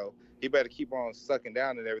everything, yo, he better keep on sucking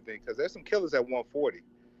down and everything, because there's some killers at 140.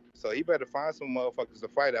 So he better find some motherfuckers to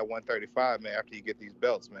fight at 135, man, after you get these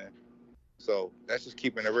belts, man. So that's just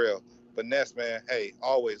keeping it real. But Ness, man, hey,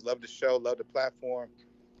 always love the show, love the platform.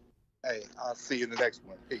 Hey, I'll see you in the next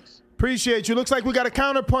one. Peace. Appreciate you. Looks like we got a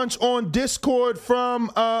counterpunch on Discord from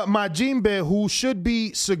Majimbe, who should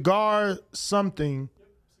be Cigar something.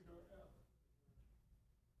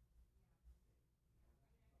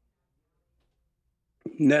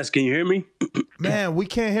 Ness, can you hear me? Man, we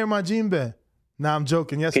can't hear Majimbe. Nah, I'm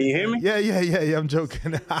joking. Yes. Can you hear me? Yeah. I'm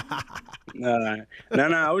joking. No.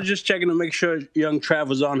 I was just checking to make sure young Trav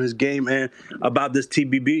was on his game and about this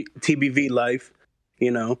TBV life. You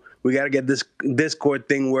know, we got to get this Discord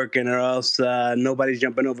thing working, or else nobody's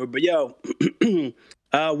jumping over. But yo,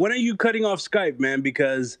 when are you cutting off Skype, man?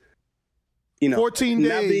 Because 14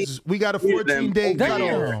 days. We got a 14-day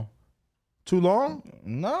cutoff. Too long?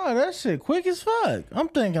 No, that shit quick as fuck. I'm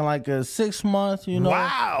thinking like a 6 month, you know.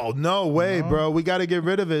 Wow, no way, bro. We got to get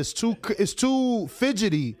rid of it. It's too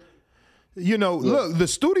fidgety. You know, look, the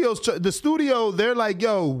studio, they're like,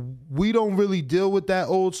 yo, we don't really deal with that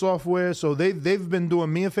old software. So they've been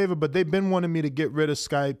doing me a favor, but they've been wanting me to get rid of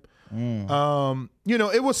Skype. You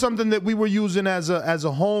know, it was something that we were using as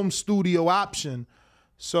a home studio option.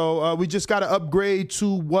 So we just got to upgrade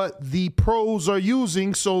to what the pros are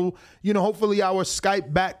using. So, you know, hopefully our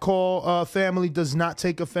Skype back call family does not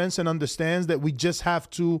take offense and understands that we just have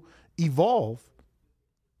to evolve.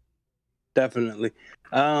 Definitely.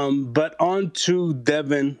 But on to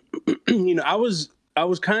Devin. You know, I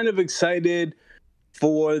was kind of excited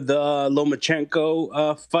for the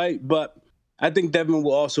Lomachenko fight, but I think Devin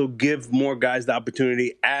will also give more guys the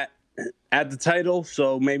opportunity at the title,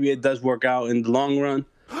 so maybe it does work out in the long run.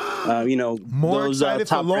 You know, more those excited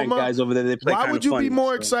top for Loma? ranked guys over there, they play. Why would you be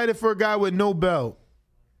more excited for a guy with no belt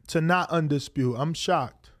to not undispute? I'm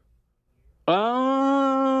shocked.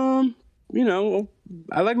 You know,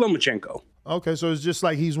 I like Lomachenko. Okay, so it's just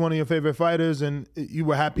like he's one of your favorite fighters, and you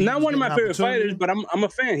were happy. Not one of my favorite fighters, but I'm a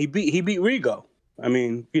fan. He beat Rigo. I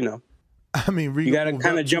mean, you know. I mean, Rigo, you got to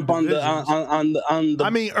kind of jump on the I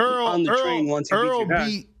mean, Earl train once he Earl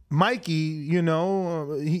beat beat Mikey. You know,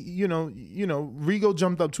 Rigo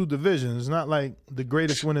jumped up 2 divisions. It's not like the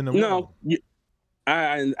greatest win in the world. No,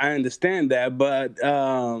 I understand that, but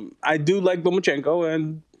I do like Lomachenko,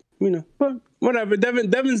 and you know, but whatever.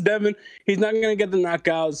 Devin's Devin. He's not gonna get the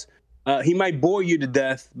knockouts. He might bore you to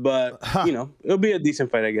death, but you know, it'll be a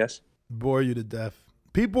decent fight, I guess. Bore you to death.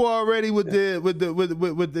 People are already with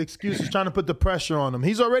the excuses trying to put the pressure on him.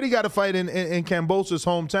 He's already got a fight in Kambosos'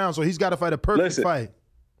 hometown, so he's got to fight a perfect fight.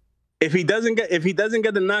 If he doesn't get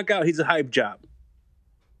the knockout, he's a hype job.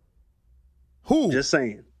 Who? Just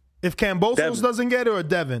saying. If Kambosos doesn't get it, or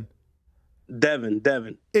Devin? Devin.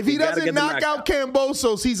 If he doesn't knock out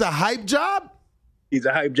Kambosos, he's a hype job? He's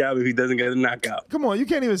a hype job if he doesn't get a knockout. Come on, you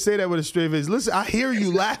can't even say that with a straight face. Listen, I hear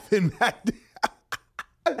you laughing back there.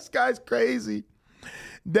 This guy's crazy.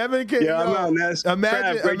 Devin can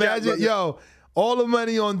imagine, yo, all the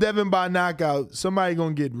money on Devin by knockout. Somebody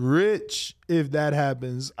gonna get rich if that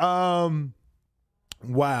happens. Wow.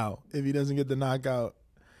 If he doesn't get the knockout,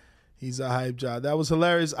 he's a hype job. That was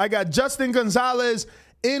hilarious. I got Justin Gonzalez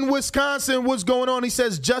in Wisconsin. What's going on? He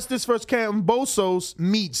says justice for Kambosos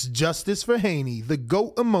meets justice for Haney. The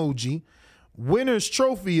GOAT emoji, winner's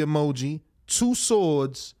trophy emoji, 2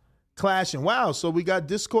 swords clashing. Wow. So we got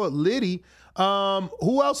Discord Liddy.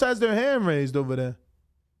 Who else has their hand raised over there?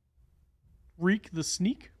 Reek the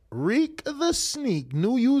Sneak. Reek the Sneak.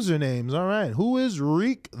 New usernames. All right. Who is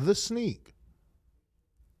Reek the Sneak?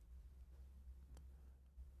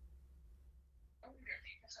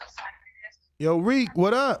 Yo, Reek,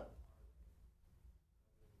 what up?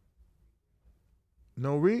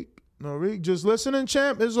 No Reek? No Reek. Just listening,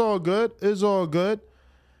 champ. It's all good. It's all good.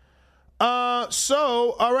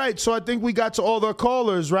 So, all right. So I think we got to all the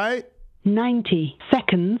callers, right? 90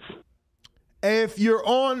 seconds. If you're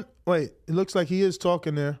on, wait, it looks like he is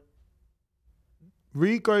talking there.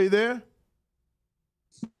 Reek, are you there?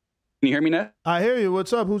 Can you hear me now? I hear you.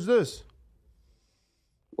 What's up? Who's this?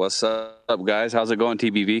 What's up, guys? How's it going,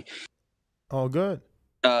 TBV? All good.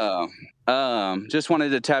 Just wanted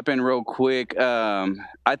to tap in real quick.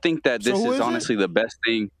 I think that this is honestly the best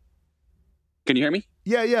thing. Can you hear me?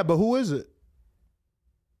 Yeah, but who is it?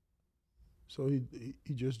 So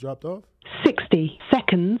he just dropped off? 60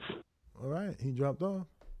 seconds. All right, he dropped off.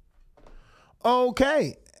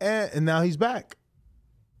 Okay, and now he's back.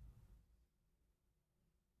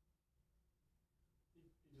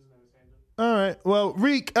 All right. Well,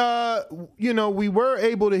 Reek, we were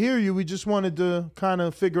able to hear you. We just wanted to kind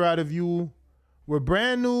of figure out if you were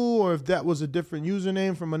brand new or if that was a different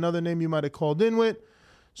username from another name you might have called in with.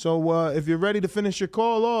 So if you're ready to finish your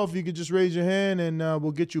call off, you could just raise your hand and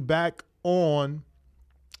we'll get you back on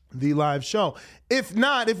the live show. If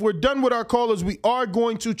not, if we're done with our callers, we are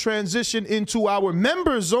going to transition into our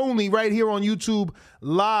members only right here on YouTube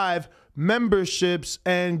live memberships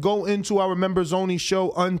and go into our members only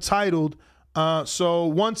show Untitled. So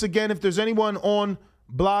once again, if there's anyone on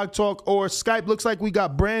Blog Talk or Skype, looks like we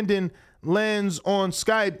got Brandon Lenz on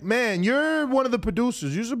Skype. Man, you're one of the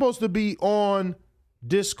producers. You're supposed to be on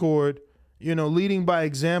Discord, leading by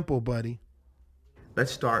example, buddy.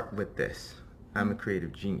 Let's start with this. I'm a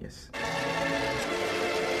creative genius.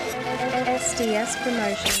 SDS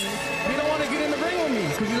Promotions. You don't want to get in the ring with me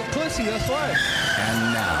because you're a pussy, that's why.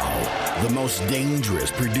 And now, the most dangerous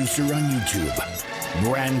producer on YouTube,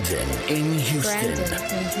 Brandon in Houston.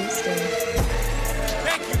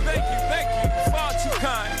 Thank you. Far too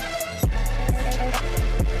kind.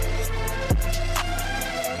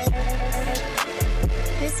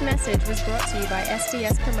 This message was brought to you by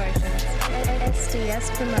SDS Promotions. SDS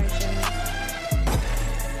Promotions.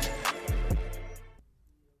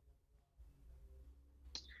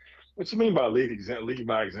 What you mean by lead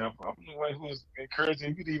by example? I'm the one who's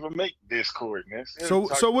encouraging you to even make Discord, man.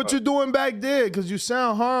 So what you doing back there? Because you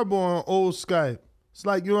sound horrible on old Skype. It's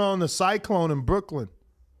like you're on the Cyclone in Brooklyn.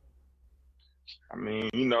 I mean,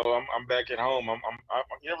 I'm back at home.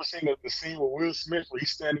 You ever seen the scene with Will Smith where he's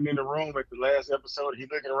standing in the room at the last episode? He's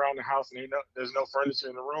looking around the house and there's no furniture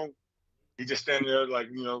in the room. He's just standing there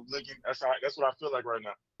looking. That's what I feel like right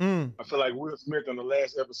now. I feel like Will Smith on the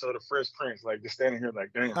last episode of Fresh Prince, like just standing here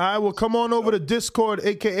like, damn. All right, well, come on over to Discord,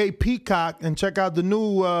 a.k.a. Peacock, and check out the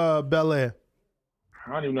new Bel Air.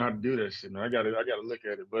 I don't even know how to do that shit, man. I gotta look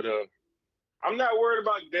at it. But I'm not worried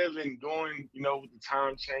about Devin going, with the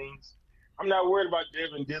time change. I'm not worried about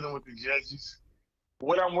Devin dealing with the judges.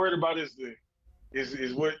 What I'm worried about is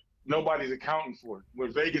what nobody's accounting for,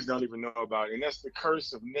 what Vegas don't even know about, and that's the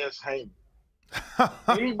curse of Ness Heyman.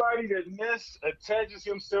 Anybody that Ness attaches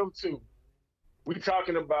himself to, we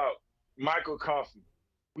talking about Michael Coffey,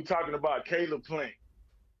 we talking about Caleb Plant,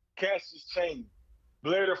 Cassius Chaney,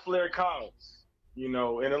 Blair the Flair Collins, and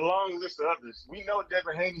a long list of others. We know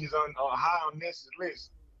Devin Haney is on high on Ness's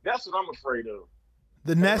list. That's what I'm afraid of.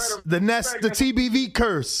 The TBV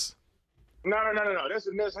curse. No. That's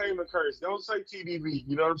the Ness Heyman curse. Don't say TBV.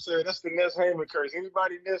 You know what I'm saying? That's the Ness Heyman curse.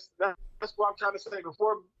 Anybody Ness, that's what I'm trying to say.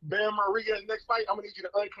 Before Bam Rodriguez next fight, I'm going to need you to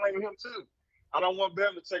unclaim him too. I don't want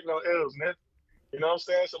Bam to take no L's, man. You know what I'm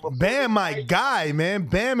saying? So Bam, my guy, man.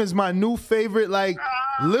 Bam is my new favorite,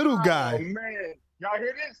 little guy. Oh, man. Y'all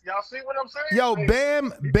hear this? Y'all see what I'm saying? Yo,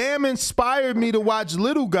 Bam inspired me to watch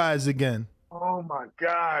Little Guys again. Oh, my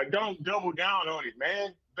God. Don't double down on it,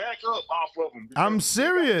 man. Back up off of him. I'm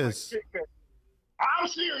serious. I'm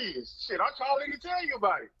serious. Shit, I'm calling to tell you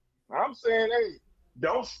about it. I'm saying, hey,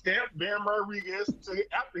 don't stamp Ben Rodriguez until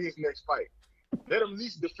after his next fight. Let him at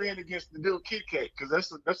least defend against the dude Kit Kat, because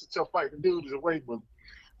that's a tough fight. The dude is a weight brother.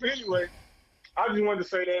 But anyway, I just wanted to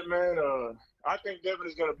say that, man. I think Devin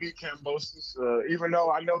is going to beat Kambosos, even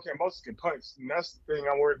though I know Kambosos can punch. And that's the thing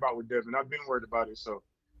I'm worried about with Devin. I've been worried about it. So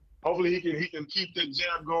hopefully he can keep that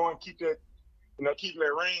jab going, keep that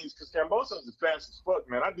range, because Kambosos is fast as fuck,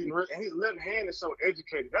 man. And his left hand is so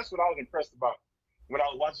educated. That's what I was impressed about when I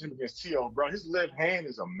was watching him against Tio, bro. His left hand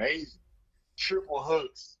is amazing. Triple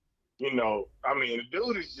hooks. You know, I mean, the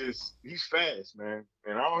dude is he's fast, man.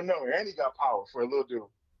 And I don't know. And he got power for a little dude.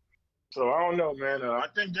 So I don't know, man. I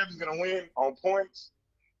think Devin's going to win on points.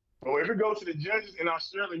 But if it goes to the judges in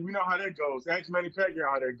Australia, we know how that goes. Ask Manny Pacquiao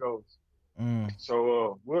how that goes.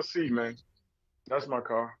 So we'll see, man. That's my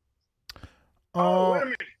call. Wait a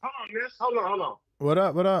minute. Hold on. What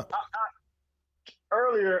up?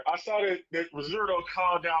 Earlier, I saw that Rizzuto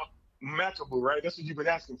called out Makabu, right? That's what you've been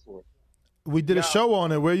asking for. We did a show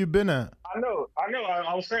on it. Where you been at? I know.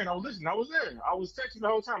 I was saying, I was listening. I was there. I was texting the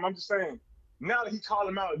whole time. I'm just saying, now that he called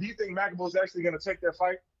him out, do you think Makabu is actually going to take that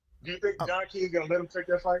fight? Do you think Don King is going to let him take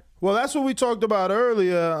that fight? Well, that's what we talked about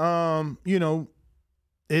earlier. You know,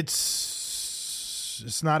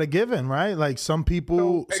 it's not a given, right? Like some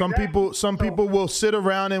people will sit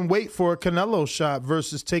around and wait for a Canelo shot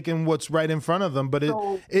versus taking what's right in front of them. But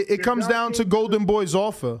it comes down to Golden Boy's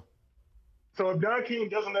offer. So if Don King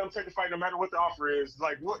doesn't let him take the fight, no matter what the offer is,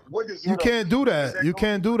 like what does you can't do that? You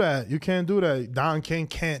can't do that. You can't do that. Don King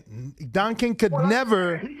can't. Don King could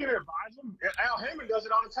never. He can advise him. Al Heyman does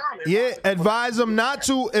it all the time. Yeah, advise him not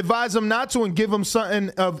to, and give him something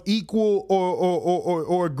of equal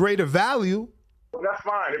or greater value. Well, that's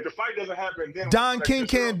fine. If the fight doesn't happen, then Don King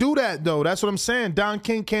can't do that though. That's what I'm saying. Don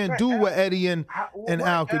King can't do what Eddie and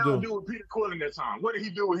Al could do. What did Al do with Peter Quillin that time? What did he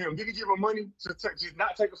do with him? Did he give him money to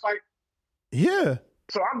not take a fight? Yeah.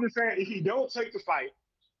 So I'm just saying, if he don't take the fight,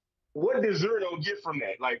 what does Zerto get from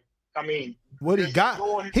that? Like, I mean, what he got?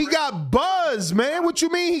 He got buzz, man. What you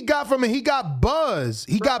mean he got from it? He got buzz.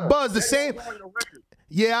 He got buzz. The same.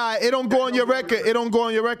 Yeah, it don't go on your record. It don't go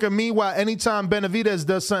on your record. Meanwhile, anytime Benavidez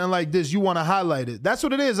does something like this, you want to highlight it. That's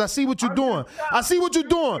what it is. I see what you're doing. I see what you're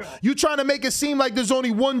doing. You trying to make it seem like there's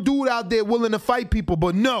only one dude out there willing to fight people,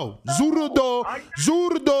 but no. Zurdo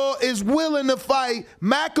is willing to fight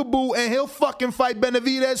Makabu, and he'll fucking fight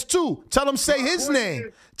Benavidez too. Tell him say his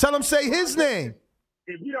name. Tell him say his name.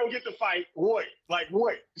 If you don't get the fight, what? Like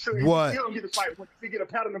what? So if what? you don't get the fight, what, if you get a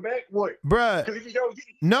pat on the back, what? Bruh. Because if you don't get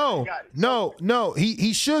it, no.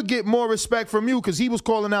 He should get more respect from you because he was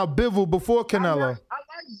calling out Bivol before Canelo. I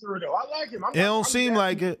like Zurdo. I like him. It don't seem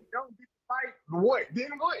like it. Don't get the fight, what? Then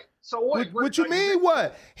what? So what? What you mean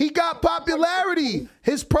what? He got popularity.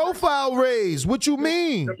 His profile raised. What you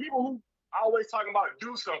mean? The people who always talking about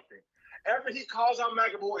do something. After he calls out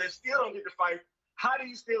Makabu and still don't get the fight, how do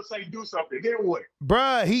you still say do something? Then what?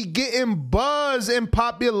 Bruh, he getting buzz and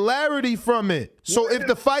popularity from it. So if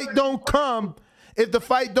the fight don't come,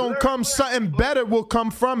 something better will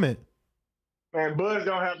come from it. Man, buzz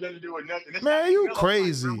don't have nothing to do with nothing. Man, you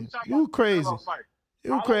crazy. You crazy.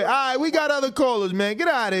 You crazy. All right, we got other callers, man. Get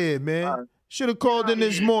out of here, man. Should have called in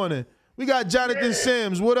this morning. We got Jonathan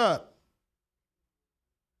Sims. What up?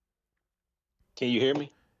 Can you hear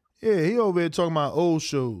me? Yeah, he over here talking about old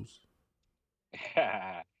shows.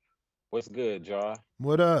 What's good, Jar?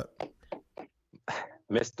 What up?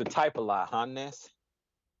 Mr. Type a Lot, huh, Ness?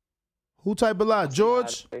 Who type a lot?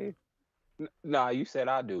 George? Nah, you said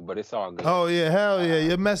I do, but it's all good. Oh, yeah, hell yeah.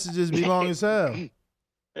 Your messages be long as hell.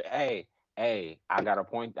 Hey, I got a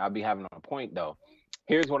point. I'll be having a point, though.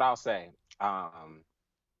 Here's what I'll say.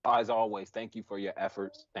 As always, thank you for your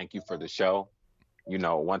efforts. Thank you for the show. You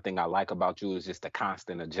know, one thing I like about you is just the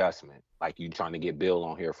constant adjustment. Like you trying to get Bill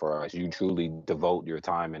on here for us. You truly devote your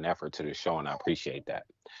time and effort to the show, and I appreciate that.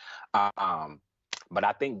 But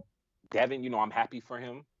I think Devin, you know, I'm happy for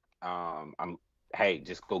him.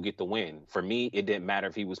 Just go get the win. For me, it didn't matter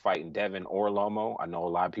if he was fighting Devin or Lomo. I know a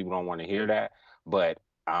lot of people don't want to hear that, but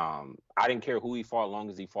I didn't care who he fought, as long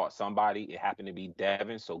as he fought somebody. It happened to be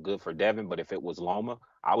Devin, so good for Devin. But if it was Loma,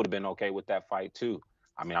 I would have been okay with that fight too.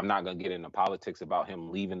 I mean, I'm not going to get into politics about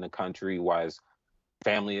him leaving the country while his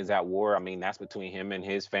family is at war. I mean, that's between him and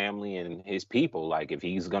his family and his people. Like, if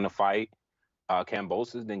he's going to fight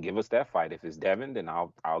Kambosos, then give us that fight. If it's Devin, then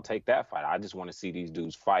I'll take that fight. I just want to see these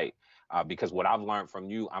dudes fight because what I've learned from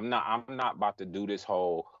you, I'm not about to do this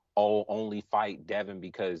whole, only fight Devin,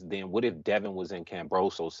 because then what if Devin was in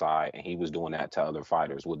Kambosos' side and he was doing that to other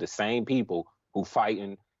fighters? Would the same people who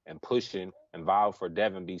fighting and pushing and vowed for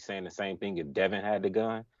Devin be saying the same thing if Devin had the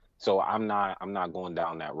gun? So I'm not going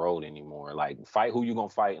down that road anymore. Like, fight who you gonna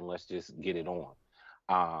fight, and let's just get it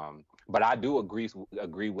on. But I do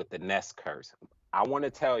agree with the Ness curse. I want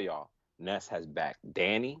to tell y'all, Ness has back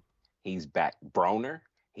Danny, he's back Broner,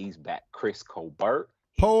 he's back Chris Colbert,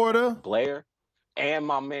 Porter, Blair, and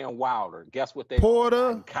my man Wilder. Guess what they Porter all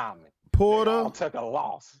got in common? Porter They all took a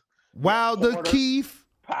loss. Wilder, Porter, Keith,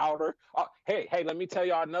 Powder. Oh, hey, let me tell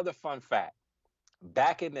y'all another fun fact.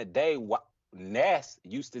 Back in the day, Ness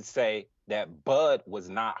used to say that Bud was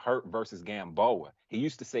not hurt versus Gamboa. He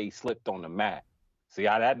used to say he slipped on the mat. See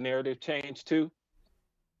how that narrative changed too?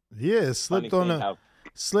 Yeah, slipped on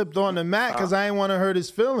the mat because I ain't want to hurt his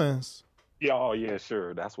feelings. Yeah, oh yeah,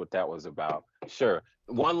 sure. That's what that was about. Sure.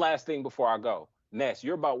 One last thing before I go. Ness,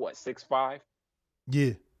 you're about what, 6'5"?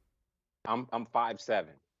 Yeah. I'm 5'7".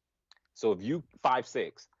 So if you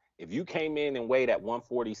 5'6", if you came in and weighed at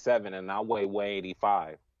 147 and I weigh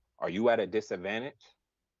 185, are you at a disadvantage?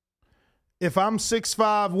 If I'm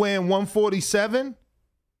 6'5", weighing 147,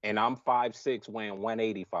 and I'm 5'6", weighing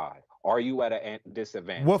 185, are you at a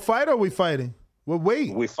disadvantage? What fight are we fighting? What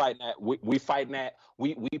weight? We fighting at.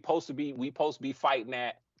 We supposed to be fighting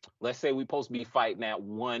at. Let's say we supposed to be fighting at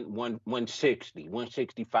 160,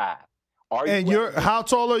 165. And you're how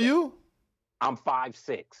tall are you? I'm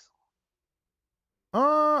 5'6".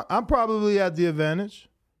 I'm probably at the advantage.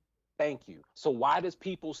 Thank you. So why does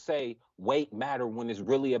people say weight matter when it's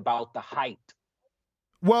really about the height?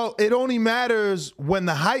 Well, it only matters when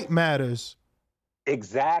the height matters.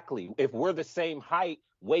 Exactly. If we're the same height,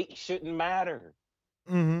 weight shouldn't matter.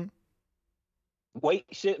 Mm-hmm. Weight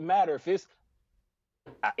shouldn't matter. If it's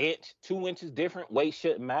an inch, 2 inches different, weight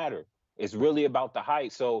shouldn't matter. It's really about the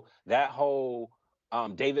height. So that whole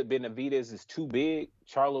David Benavidez is too big,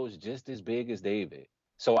 Charlo is just as big as David.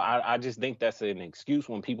 So I just think that's an excuse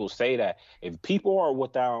when people say that. If people are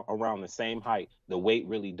around the same height, the weight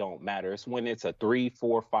really don't matter. It's when it's a 3,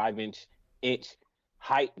 4, 5 inch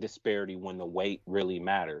height disparity when the weight really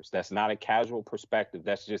matters. That's not a casual perspective.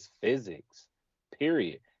 That's just physics,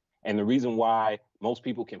 period. And the reason why most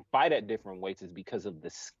people can fight at different weights is because of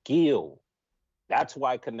the skill. That's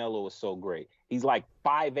why Canelo is so great. He's like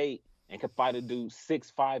 5'8" and can fight a dude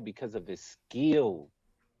 6'5" because of his skill.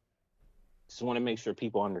 Just want to make sure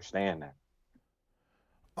people understand that.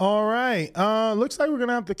 All right. Looks like we're going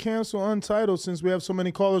to have to cancel Untitled since we have so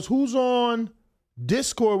many callers. Who's on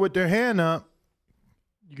Discord with their hand up?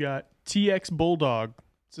 You got TX Bulldog.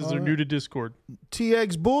 Says they're new to Discord.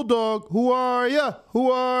 TX Bulldog, who are ya?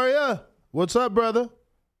 Who are ya? What's up, brother?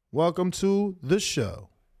 Welcome to the show.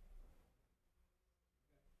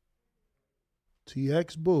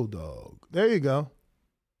 TX Bulldog. There you go.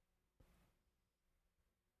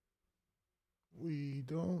 We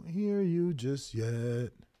don't hear you just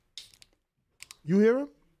yet. You hear him?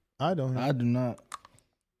 I don't hear him. I do not.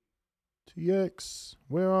 TX,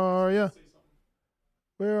 where are ya?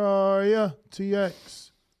 Where are ya,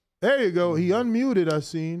 TX? There you go. He unmuted, I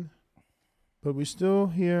seen. But we still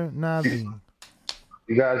hear nothing.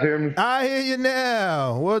 You guys hear me? I hear you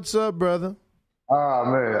now. What's up, brother? Oh,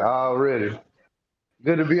 man, already.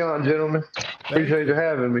 Good to be on, gentlemen. Appreciate you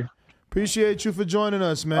having me. Appreciate you for joining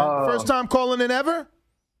us, man. First time calling in ever?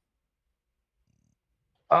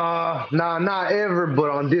 Nah, not ever,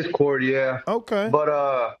 but on Discord, yeah. Okay. But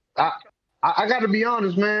I got to be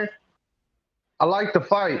honest, man. I like the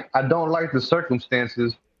fight. I don't like the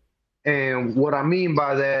circumstances. And what I mean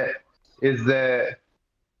by that is that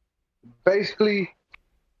basically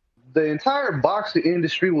the entire boxing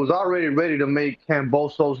industry was already ready to make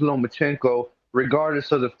Kambosos Lomachenko,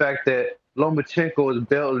 regardless of the fact that Lomachenko is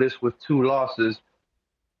beltless with 2 losses.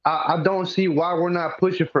 I don't see why we're not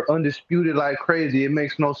pushing for undisputed like crazy. It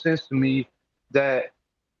makes no sense to me that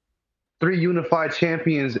 3 unified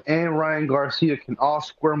champions and Ryan Garcia can all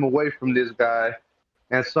squirm away from this guy,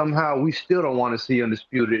 and somehow we still don't want to see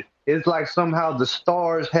undisputed. It's like somehow the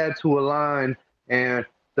stars had to align and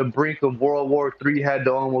the brink of World War III had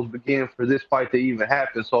to almost begin for this fight to even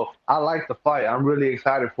happen. So I like the fight. I'm really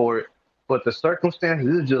excited for it. But the circumstances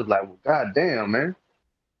is just like, well, God damn, man.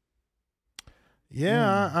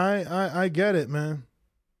 Yeah, I get it, man.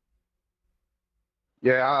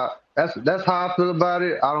 Yeah, that's how I feel about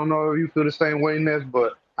it. I don't know if you feel the same way, Ness,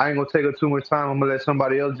 but I ain't gonna take up too much time. I'm gonna let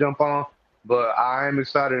somebody else jump on. But I am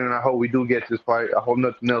excited, and I hope we do get this fight. I hope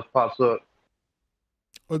nothing else pops up.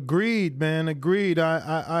 Agreed, man. Agreed.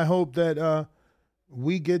 I hope that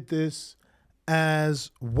we get this as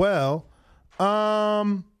well. We're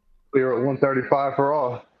at 135 for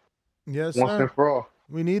all. Yes, Once sir. and for all.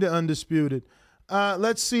 We need it undisputed.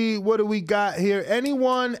 Let's see. What do we got here?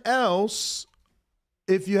 Anyone else,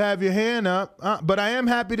 if you have your hand up? But I am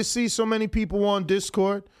happy to see so many people on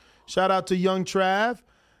Discord. Shout out to Young Trav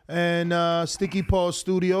and Sticky Paw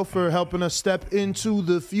Studio for helping us step into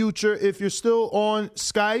the future. If you're still on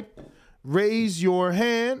Skype, raise your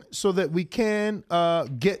hand so that we can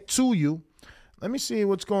get to you. Let me see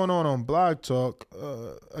what's going on Blog Talk.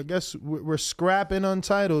 I guess we're scrapping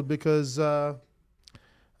Untitled because of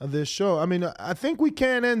this show. I mean, I think we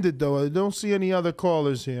can end it, though. I don't see any other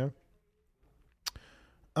callers here.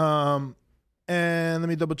 And let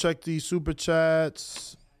me double check the super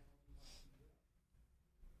chats.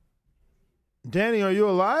 Danny, are you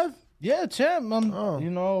alive? Yeah, champ.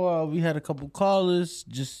 You know, we had a couple callers,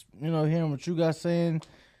 just, you know, hearing what you guys saying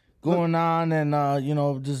going on and, you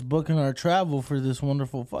know, just booking our travel for this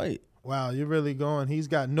wonderful fight. Wow, you're really going. He's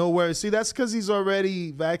got no worries. See, that's because he's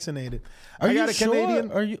already vaccinated. Are you sure?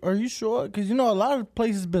 Canadian. Are you sure? Because, you know, a lot of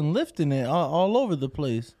places been lifting it all over the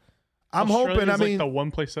place. I'm hoping. I mean, like the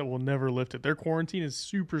one place that will never lift it. Their quarantine is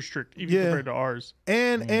super strict, even compared to ours.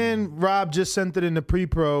 And Rob just sent it in the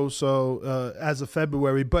pre-pro, so as of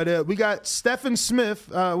February. But we got Stephen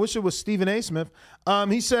Smith. I wish it was Stephen A. Smith.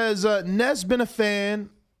 He says Ness been a fan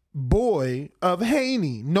boy of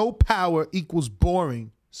Haney. No power equals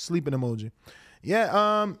boring. Sleeping emoji.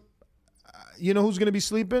 Yeah. You know who's gonna be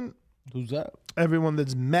sleeping? Who's that? Everyone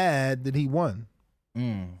that's mad that he won.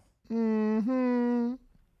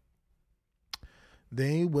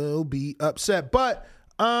 They will be upset. But,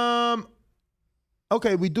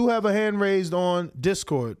 okay, we do have a hand raised on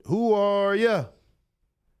Discord. Who are you?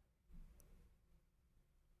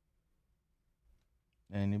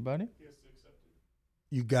 Anybody?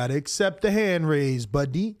 You got to accept the hand raise,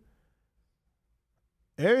 buddy.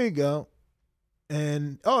 There you go.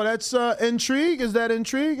 And, that's Intrigue. Is that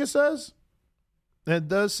Intrigue, it says? That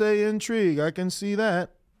does say Intrigue. I can see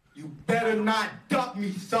that. You better not duck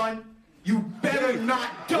me, son. You better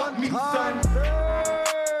not duck me, son.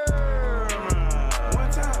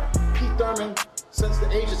 One time. Keith Thurman, since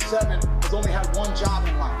the age of 7, has only had one job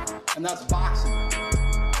in life, and that's boxing.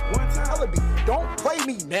 One time. Don't play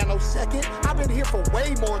me, nanosecond. I've been here for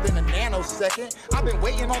way more than a nanosecond. I've been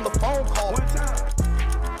waiting on the phone call. One time.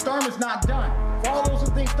 Thurman's not done. For all those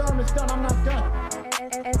who think Thurman's done, I'm not done.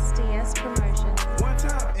 SDS Promotions. One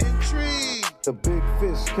time. Intrigue. The big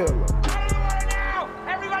fish killer.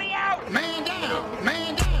 Everybody out! Man down!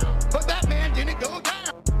 Man down! But that man didn't go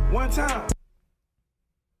down! One time.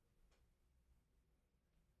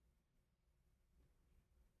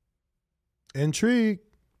 Intrigue.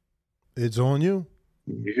 It's on you.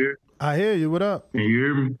 You hear? I hear you. What up? Can you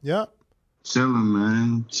hear me? Yeah. Chilling,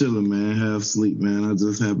 man. Half sleep, man. I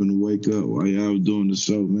just happened to wake up while y'all was doing the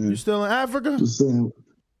show, man. You still in Africa? Just saying.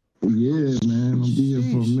 Yeah, man. I'll be here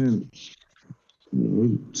for a minute.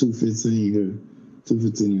 2:15 here.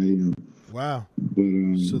 2:15 a.m. Wow.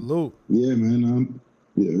 But salute. Yeah, man.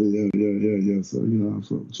 Yeah. So I'm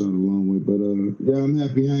trying a long way, but I'm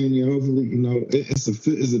happy hanging here. Hopefully,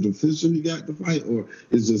 is it official he got the fight, or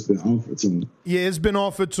it's just been offered to him? Yeah, it's been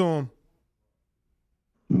offered to him.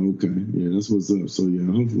 Okay, yeah, that's what's up. So yeah,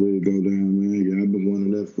 hopefully it go down, man. Yeah, I've been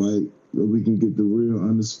wanting that fight that we can get the real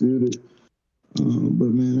undisputed. But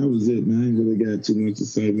man, that was it, man. I ain't really got too much to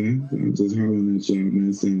say, man. I'm just hollering at y'all,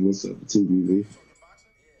 man, saying what's up to TBV.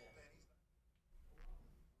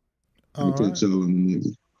 All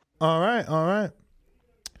right.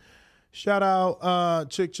 Shout out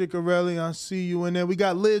Chickarelli. I see you in there. We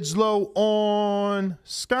got Lids Low on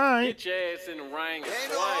Sky. Get your ass in the ring and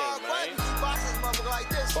swing, man.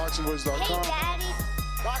 BoxingVoice.com. Hey, Daddy.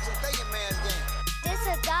 Boxing thinking man's game. This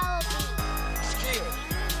a dollar Skill.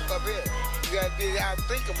 Up here. You gotta be out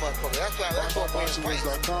thinking motherfucker. That's what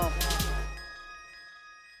BoxingVoice.com.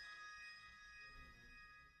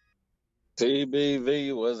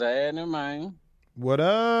 TBV was happening, man. What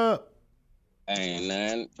up? Ain't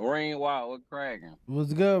nothing. Ring walk was cracking.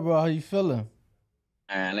 What's good, bro? How you feeling?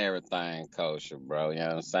 And everything kosher, bro. You know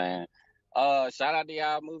what I'm saying? Shout out to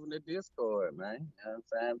y'all moving to Discord, man. You know what I'm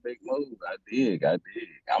saying? Big move. I dig.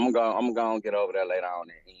 I'm gonna get over there later on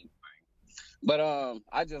in evening. But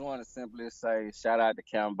I just want to simply say shout out to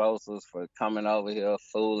Cambosos for coming over here,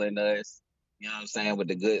 fooling us. You know what I'm saying? With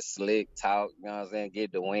the good slick talk, you know what I'm saying?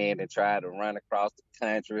 Get the wind and try to run across the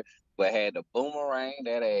country, but had the boomerang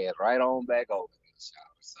that ass right on back over here,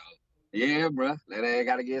 so yeah, bro, that ass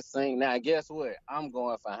got to get seen. Now, guess what? I'm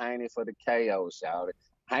going for Haney for the KO, shouted.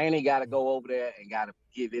 Haney got to go over there and got to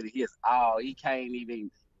give it his all. He can't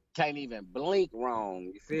even blink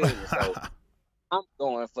wrong. You feel me? So I'm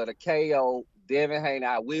going for the KO. Devin Haney.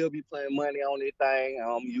 I will be playing money on this thing.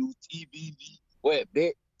 Use TBV.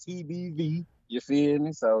 Bet TBV. You feel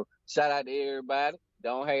me? So shout out to everybody.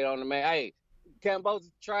 Don't hate on the man. Hey, Cambo's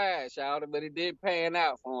trash, y'all, but it did pan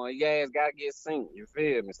out for him. Your ass gotta get synced. You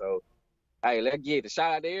feel me? So, hey, let's get it.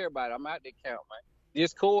 Shout out to everybody. I'm out there count, man.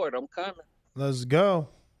 Discord, I'm coming. Let's go.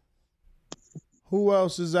 Who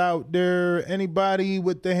else is out there? Anybody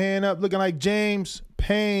with the hand up looking like James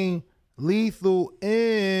Payne, Lethal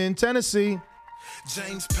in Tennessee?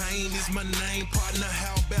 James Payne is my name, partner.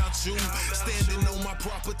 How about you? Standing on my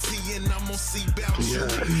property and I'm gonna see about you.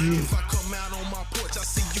 If I come out on my porch, I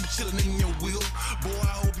see you chilling in your wheel. Boy,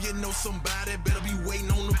 I hope you know somebody better be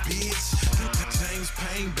waiting on the bitch. James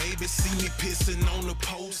Payne, baby, see me pissing on the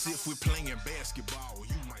post. If we're playing basketball,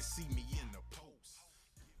 you might see me in the post.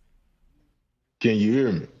 Can you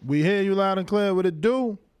hear me? We hear you loud and clear. What it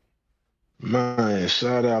do? Man,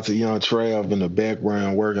 shout out to young Trav in the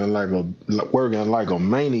background working like a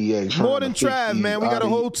maniac. More than Trav, man. We got a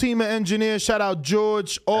whole team of engineers. Shout out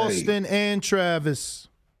George, Austin, and Travis.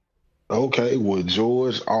 Okay, well,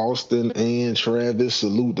 George, Austin, and Travis,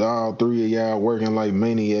 salute to all three of y'all working like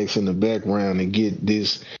maniacs in the background to get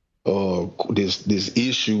this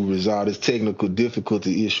issue resolved, this technical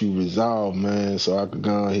difficulty issue resolved, man, so I could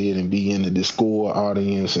go ahead and be in the Discord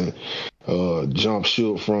audience and jump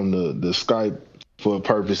ship from the Skype for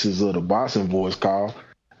purposes of the boxing voice call.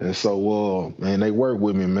 And so, man, they worked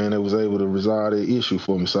with me, man. They was able to resolve the issue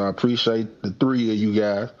for me. So I appreciate the three of you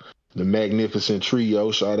guys, the magnificent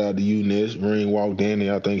trio. Shout out to you, Ness. Ring walk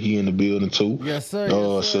Danny. I think he in the building too. Yes, sir.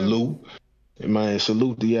 Yes, sir. Salute. Man,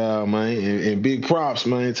 salute to y'all, man. And big props,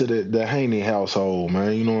 man, to the Haney household,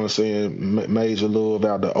 man. You know what I'm saying? Major love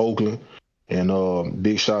out to Oakland. And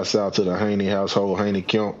big shouts out to the Haney household, Haney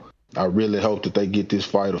Kemp. I really hope that they get this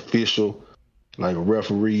fight official, like a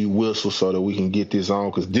referee whistle, so that we can get this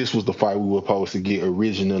on, because this was the fight we were supposed to get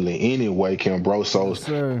originally anyway, Cambrosos.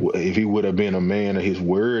 Yes, if he would have been a man of his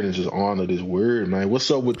word and just honored his word, man. What's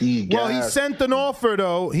up with these guys? Well, he sent an offer,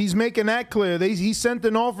 though. He's making that clear. He sent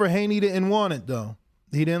an offer. Haney didn't want it, though.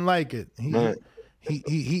 He didn't like it.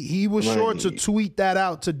 He was sure to tweet that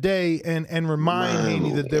out today and remind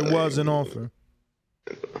Haney that there was an offer.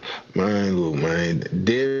 Man, look, man,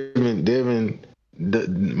 Devin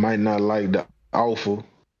might not like the offer.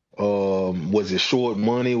 Was it short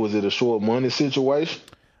money? Was it a short money situation?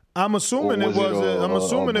 I'm assuming it was. I'm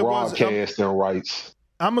assuming it was broadcasting rights.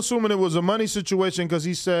 I'm assuming it was a money situation because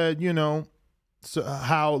he said, you know,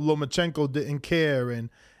 how Lomachenko didn't care and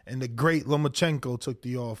the great Lomachenko took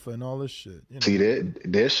the offer and all this shit. You know? See,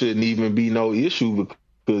 that shouldn't even be no issue.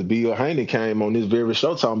 Because Bill Haney came on this very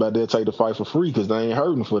show talking about they'll take the fight for free because they ain't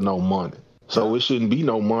hurting for no money. So it shouldn't be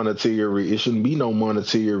no monetary. It shouldn't be no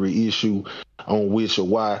monetary issue on which or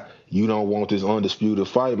why you don't want this undisputed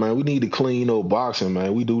fight, man. We need to clean up boxing,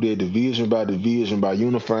 man. We do that division by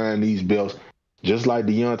unifying these belts, just like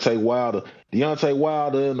Deontay Wilder. Deontay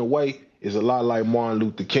Wilder, in a way, is a lot like Martin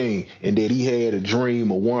Luther King, in that he had a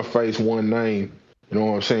dream of one face, one name. You know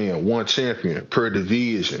what I'm saying? One champion per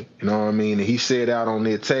division. You know what I mean? And he set out on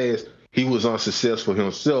that task. He was unsuccessful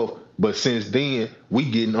himself. But since then, we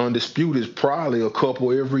getting undisputed probably a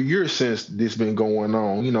couple every year since this been going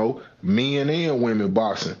on, you know, men and women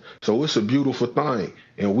boxing. So it's a beautiful thing.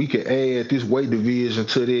 And we can add this weight division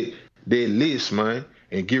to that list, man,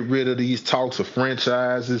 and get rid of these talks of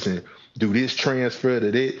franchises and do this transfer to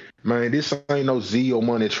that. Man, this ain't no Zio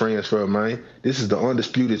money transfer, man. This is the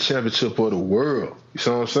undisputed championship of the world. You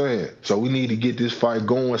see what I'm saying? So we need to get this fight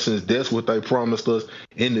going, since that's what they promised us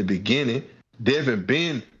in the beginning. Devin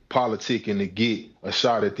been politicking to get a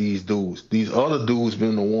shot at these dudes. These other dudes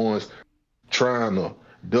been the ones trying to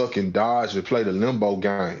duck and dodge and play the limbo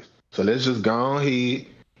games. So let's just go ahead,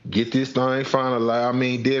 get this thing finalized. I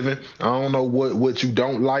mean, Devin, I don't know what you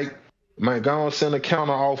don't like. Man, go on, send a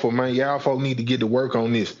counter offer, man. Y'all folks need to get to work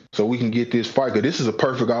on this so we can get this fight. Because this is a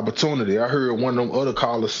perfect opportunity. I heard one of them other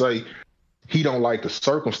callers say he don't like the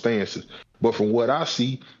circumstances. But from what I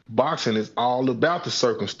see, boxing is all about the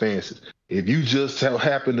circumstances. If you just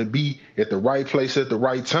happen to be at the right place at the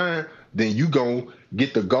right time, then you going to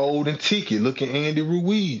get the golden ticket. Look at Andy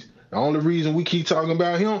Ruiz. The only reason we keep talking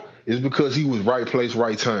about him is because he was right place,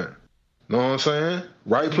 right time. Know what I'm saying?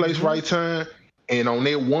 Right place, right time. And on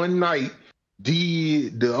that one night,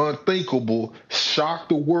 did the unthinkable, shocked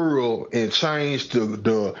the world, and changed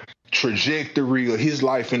the trajectory of his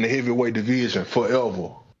life in the heavyweight division forever,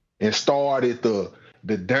 and started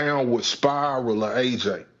the downward spiral of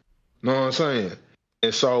AJ. Know what I'm saying?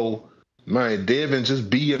 And so, man, Devin just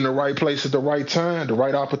be in the right place at the right time, the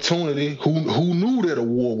right opportunity. Who knew that a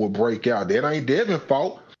war would break out? That ain't Devin's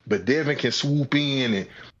fault, but Devin can swoop in and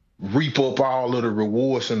reap up all of the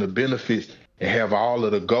rewards and the benefits and have all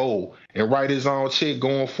of the gold and write his own check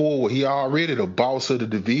going forward. He already the boss of the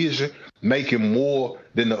division, making more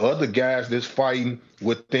than the other guys that's fighting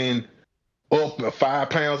within up 5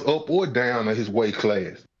 pounds up or down of his weight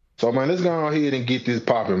class. So, man, let's go ahead and get this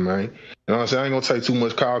popping, man. You know what I'm saying? I ain't going to take too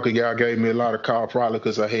much call because y'all gave me a lot of call probably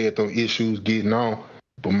because I had them issues getting on.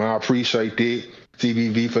 But, man, I appreciate that.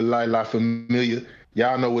 TBV for life, La Familia.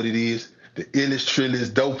 Y'all know what it is. The illest,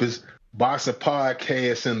 trillest, dopest boxing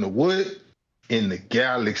podcast in the wood, in the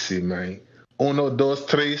galaxy, man. Uno, dos,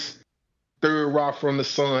 tres. Third rock from the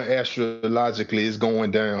sun astrologically is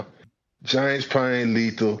going down. James Payne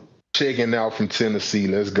Lethal checking out from Tennessee.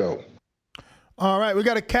 Let's go. All right, we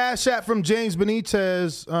got a cash app from James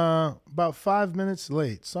Benitez about 5 minutes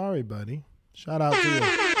late. Sorry, buddy. Shout out to you.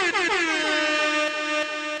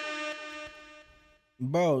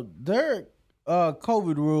 Bro, their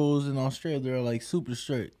COVID rules in Australia are like super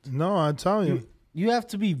strict. No, I'm telling you. You have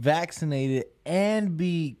to be vaccinated and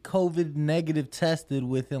be COVID negative tested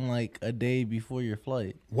within like a day before your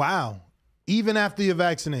flight. Wow. Even after you're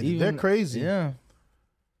vaccinated. They're crazy. Yeah.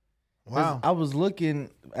 Wow. I was looking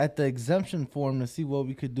at the exemption form to see what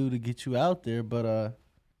we could do to get you out there, but I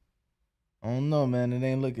don't know, man. It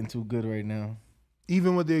ain't looking too good right now.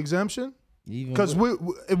 Even with the exemption? Even because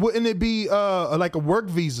wouldn't it be like a work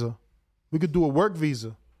visa? We could do a work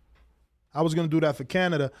visa. I was gonna do that for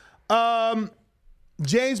Canada.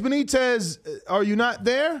 James Benitez, are you not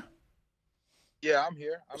there? Yeah, I'm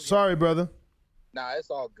here. Sorry, brother. Nah, it's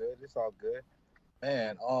all good. It's all good,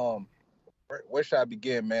 man. Where should I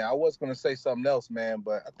begin, man? I was gonna say something else, man,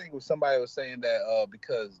 but I think it was somebody was saying that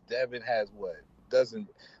because Devin has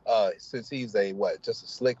since he's just a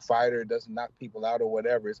slick fighter, doesn't knock people out or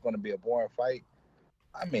whatever, it's gonna be a boring fight.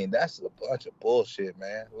 I mean, that's a bunch of bullshit,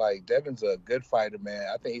 man. Like, Devin's a good fighter, man.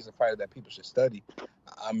 I think he's a fighter that people should study.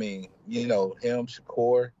 I mean, him,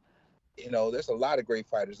 Shakur, there's a lot of great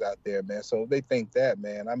fighters out there, man. So they think that,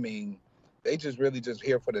 man, I mean, they just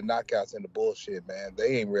here for the knockouts and the bullshit, man.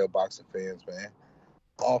 They ain't real boxing fans, man.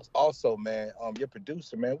 Also, man, your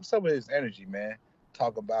producer, man, what's up with his energy, man?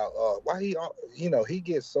 Talk about why he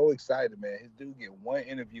gets so excited, man. His dude get one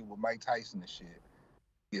interview with Mike Tyson and shit.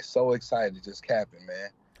 Get so excited, just capping, man.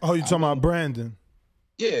 Oh, you talking about Brandon?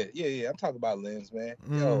 Yeah. I'm talking about Lens, man.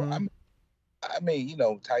 Mm-hmm. I mean,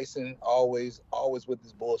 Tyson always with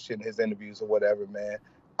his bullshit in his interviews or whatever, man.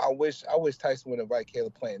 I wish Tyson would invite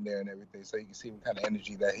Caleb Plant in there and everything, so you can see what kind of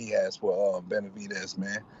energy that he has for Benavidez,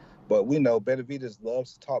 man. But we know Benavidez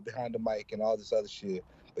loves to talk behind the mic and all this other shit,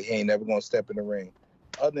 but he ain't never gonna step in the ring.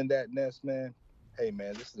 Other than that, Ness, man, hey,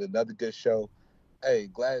 man, this is another good show. Hey,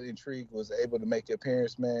 glad Intrigue was able to make an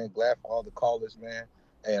appearance, man. Glad for all the callers, man.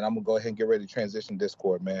 And I'm going to go ahead and get ready to transition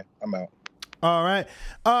Discord, man. I'm out. All right.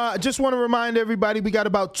 Just want to remind everybody, we got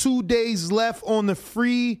about 2 days left on the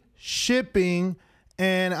free shipping.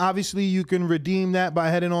 And obviously, you can redeem that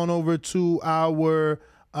by heading on over to our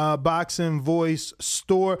Box and Voice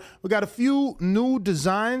store. We got a few new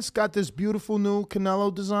designs. Got this beautiful new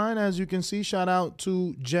Canelo design, as you can see. Shout out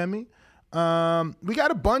to Jemmy. We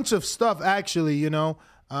got a bunch of stuff, actually,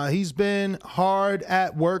 he's been hard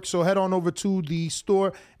at work, so head on over to the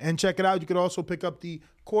store and check it out. You could also pick up the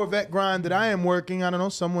Corvette grind that I am working. I don't know,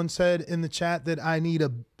 someone said in the chat that I need a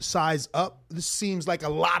size up. This seems like a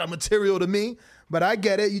lot of material to me, but I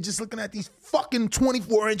get it. You're just looking at these fucking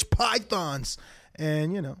 24-inch pythons,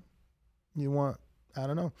 and, you want... I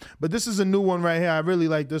don't know. But this is a new one right here. I really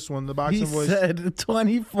like this one. The Boxing Voice. He said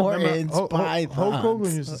 24-inch pythons. Hulk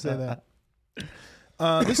Hogan used to say that.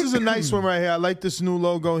 This is a nice one right here. I like this new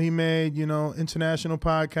logo he made, international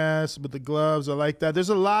podcast with the gloves. I like that. There's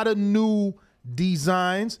a lot of new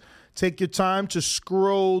designs. Take your time to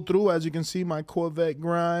scroll through. As you can see, my Corvette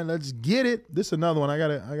grind. Let's get it. This is another one. I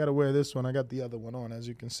gotta wear this one. I got the other one on, as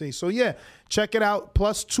you can see. So yeah, check it out.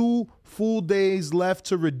 Plus 2 full days left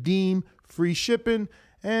to redeem free shipping.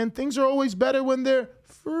 And things are always better when they're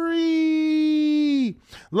free.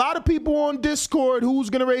 A lot of people on Discord.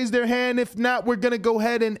 Who's going to raise their hand? If not, we're going to go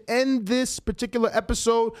ahead and end this particular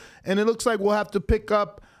episode. And it looks like we'll have to pick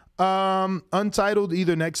up Untitled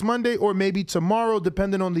either next Monday or maybe tomorrow,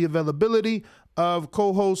 depending on the availability of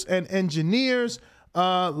co-hosts and engineers.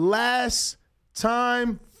 Last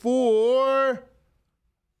time for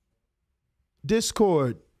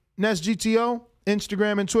Discord. Nest GTO.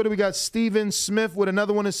 Instagram and Twitter, we got Steven Smith with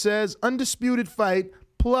another one that says undisputed fight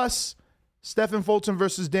plus Stephen Fulton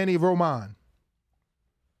versus Danny Roman.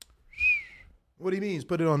 What do you mean? He's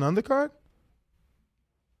put it on the undercard?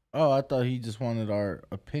 Oh, I thought he just wanted our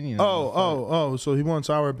opinion. So he wants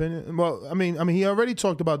our opinion. Well, I mean, he already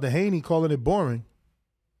talked about the Haney calling it boring.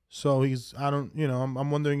 So I'm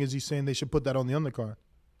wondering, is he saying they should put that on the undercard?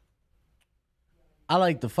 I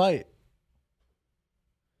like the fight.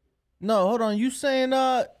 No, hold on. You saying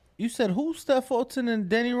you said who? Steph Fulton and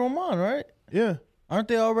Danny Roman, right? Yeah. Aren't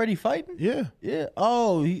they already fighting? Yeah. Yeah.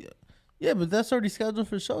 Oh, yeah, but that's already scheduled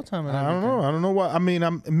for Showtime. And I don't know. I don't know why. I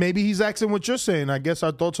mean, maybe he's asking what you're saying. I guess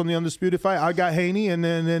our thoughts on the undisputed fight. I got Haney, and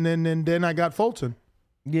then I got Fulton.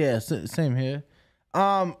 Yeah, same here.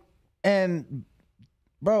 And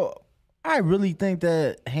bro, I really think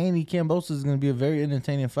that Haney Kambosos is going to be a very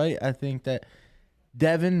entertaining fight. I think that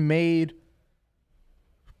Devin made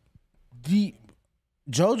the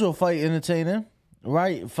JoJo fight entertaining,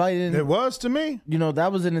 right? Fighting. It was to me. You know,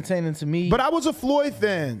 that was entertaining to me. But I was a Floyd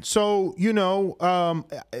fan, so you know,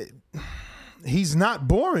 he's not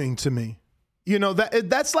boring to me. You know,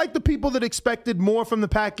 that's like the people that expected more from the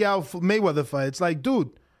Pacquiao Mayweather fight. It's like,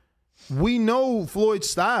 dude, we know Floyd's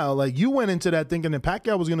style. Like, you went into that thinking that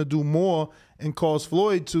Pacquiao was going to do more and cause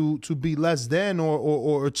Floyd to be less than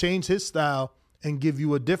or change his style and give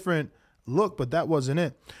you a different look, but that wasn't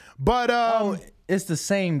it. But it's the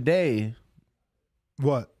same day.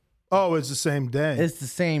 What? Oh, it's the same day. It's the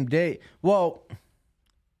same day. Well,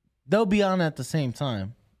 they'll be on at the same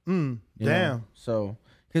time. Damn. Know? So,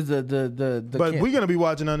 because the but we're gonna be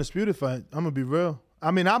watching Undisputed fight. I'm gonna be real.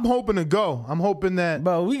 I mean, I'm hoping to go. I'm hoping that.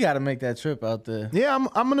 But we got to make that trip out there. Yeah,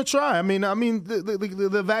 I'm gonna try. I mean,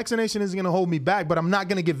 the vaccination isn't gonna hold me back, but I'm not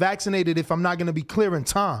gonna get vaccinated if I'm not gonna be clear in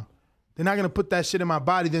time. They're not gonna put that shit in my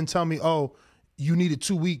body, then tell me, oh, you needed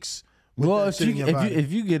 2 weeks. Well,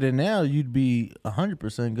 if you get it now, you'd be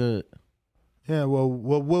 100% good. Yeah, well,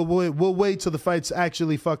 we'll wait till the fight's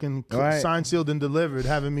actually fucking signed, sealed, and delivered,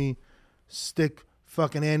 having me stick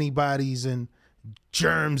fucking antibodies and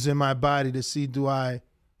germs in my body to see do I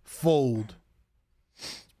fold.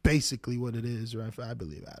 Basically what it is, right? I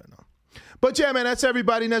believe. I don't know. But yeah, man, that's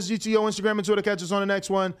everybody. That's GTO, Instagram, and Twitter. Catch us on the next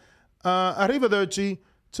one. Arrivederci.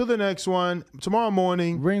 To the next one tomorrow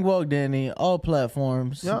morning. Ringwalk Danny, all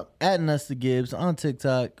platforms. Yep. At Nesta Gibbs on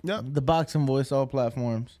TikTok. Yep. The Boxing Voice, all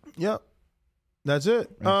platforms. Yep. That's it.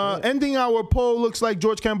 Ending our poll looks like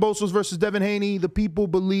George Kambosos versus Devin Haney. The people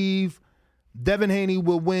believe Devin Haney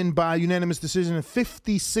will win by unanimous decision, and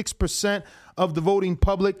 56% of the voting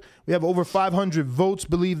public. We have over 500 votes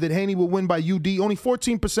believe that Haney will win by UD. Only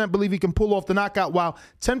 14% believe he can pull off the knockout, while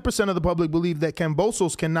 10% of the public believe that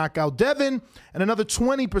Kambosos can knock out Devin, and another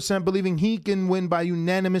 20% believing he can win by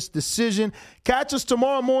unanimous decision. Catch us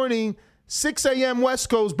tomorrow morning, 6 a.m. West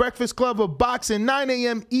Coast, Breakfast Club of Boxing, 9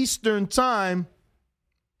 a.m. Eastern Time.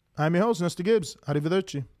 I'm your host, Nesta Gibbs.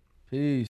 Arrivederci. Peace.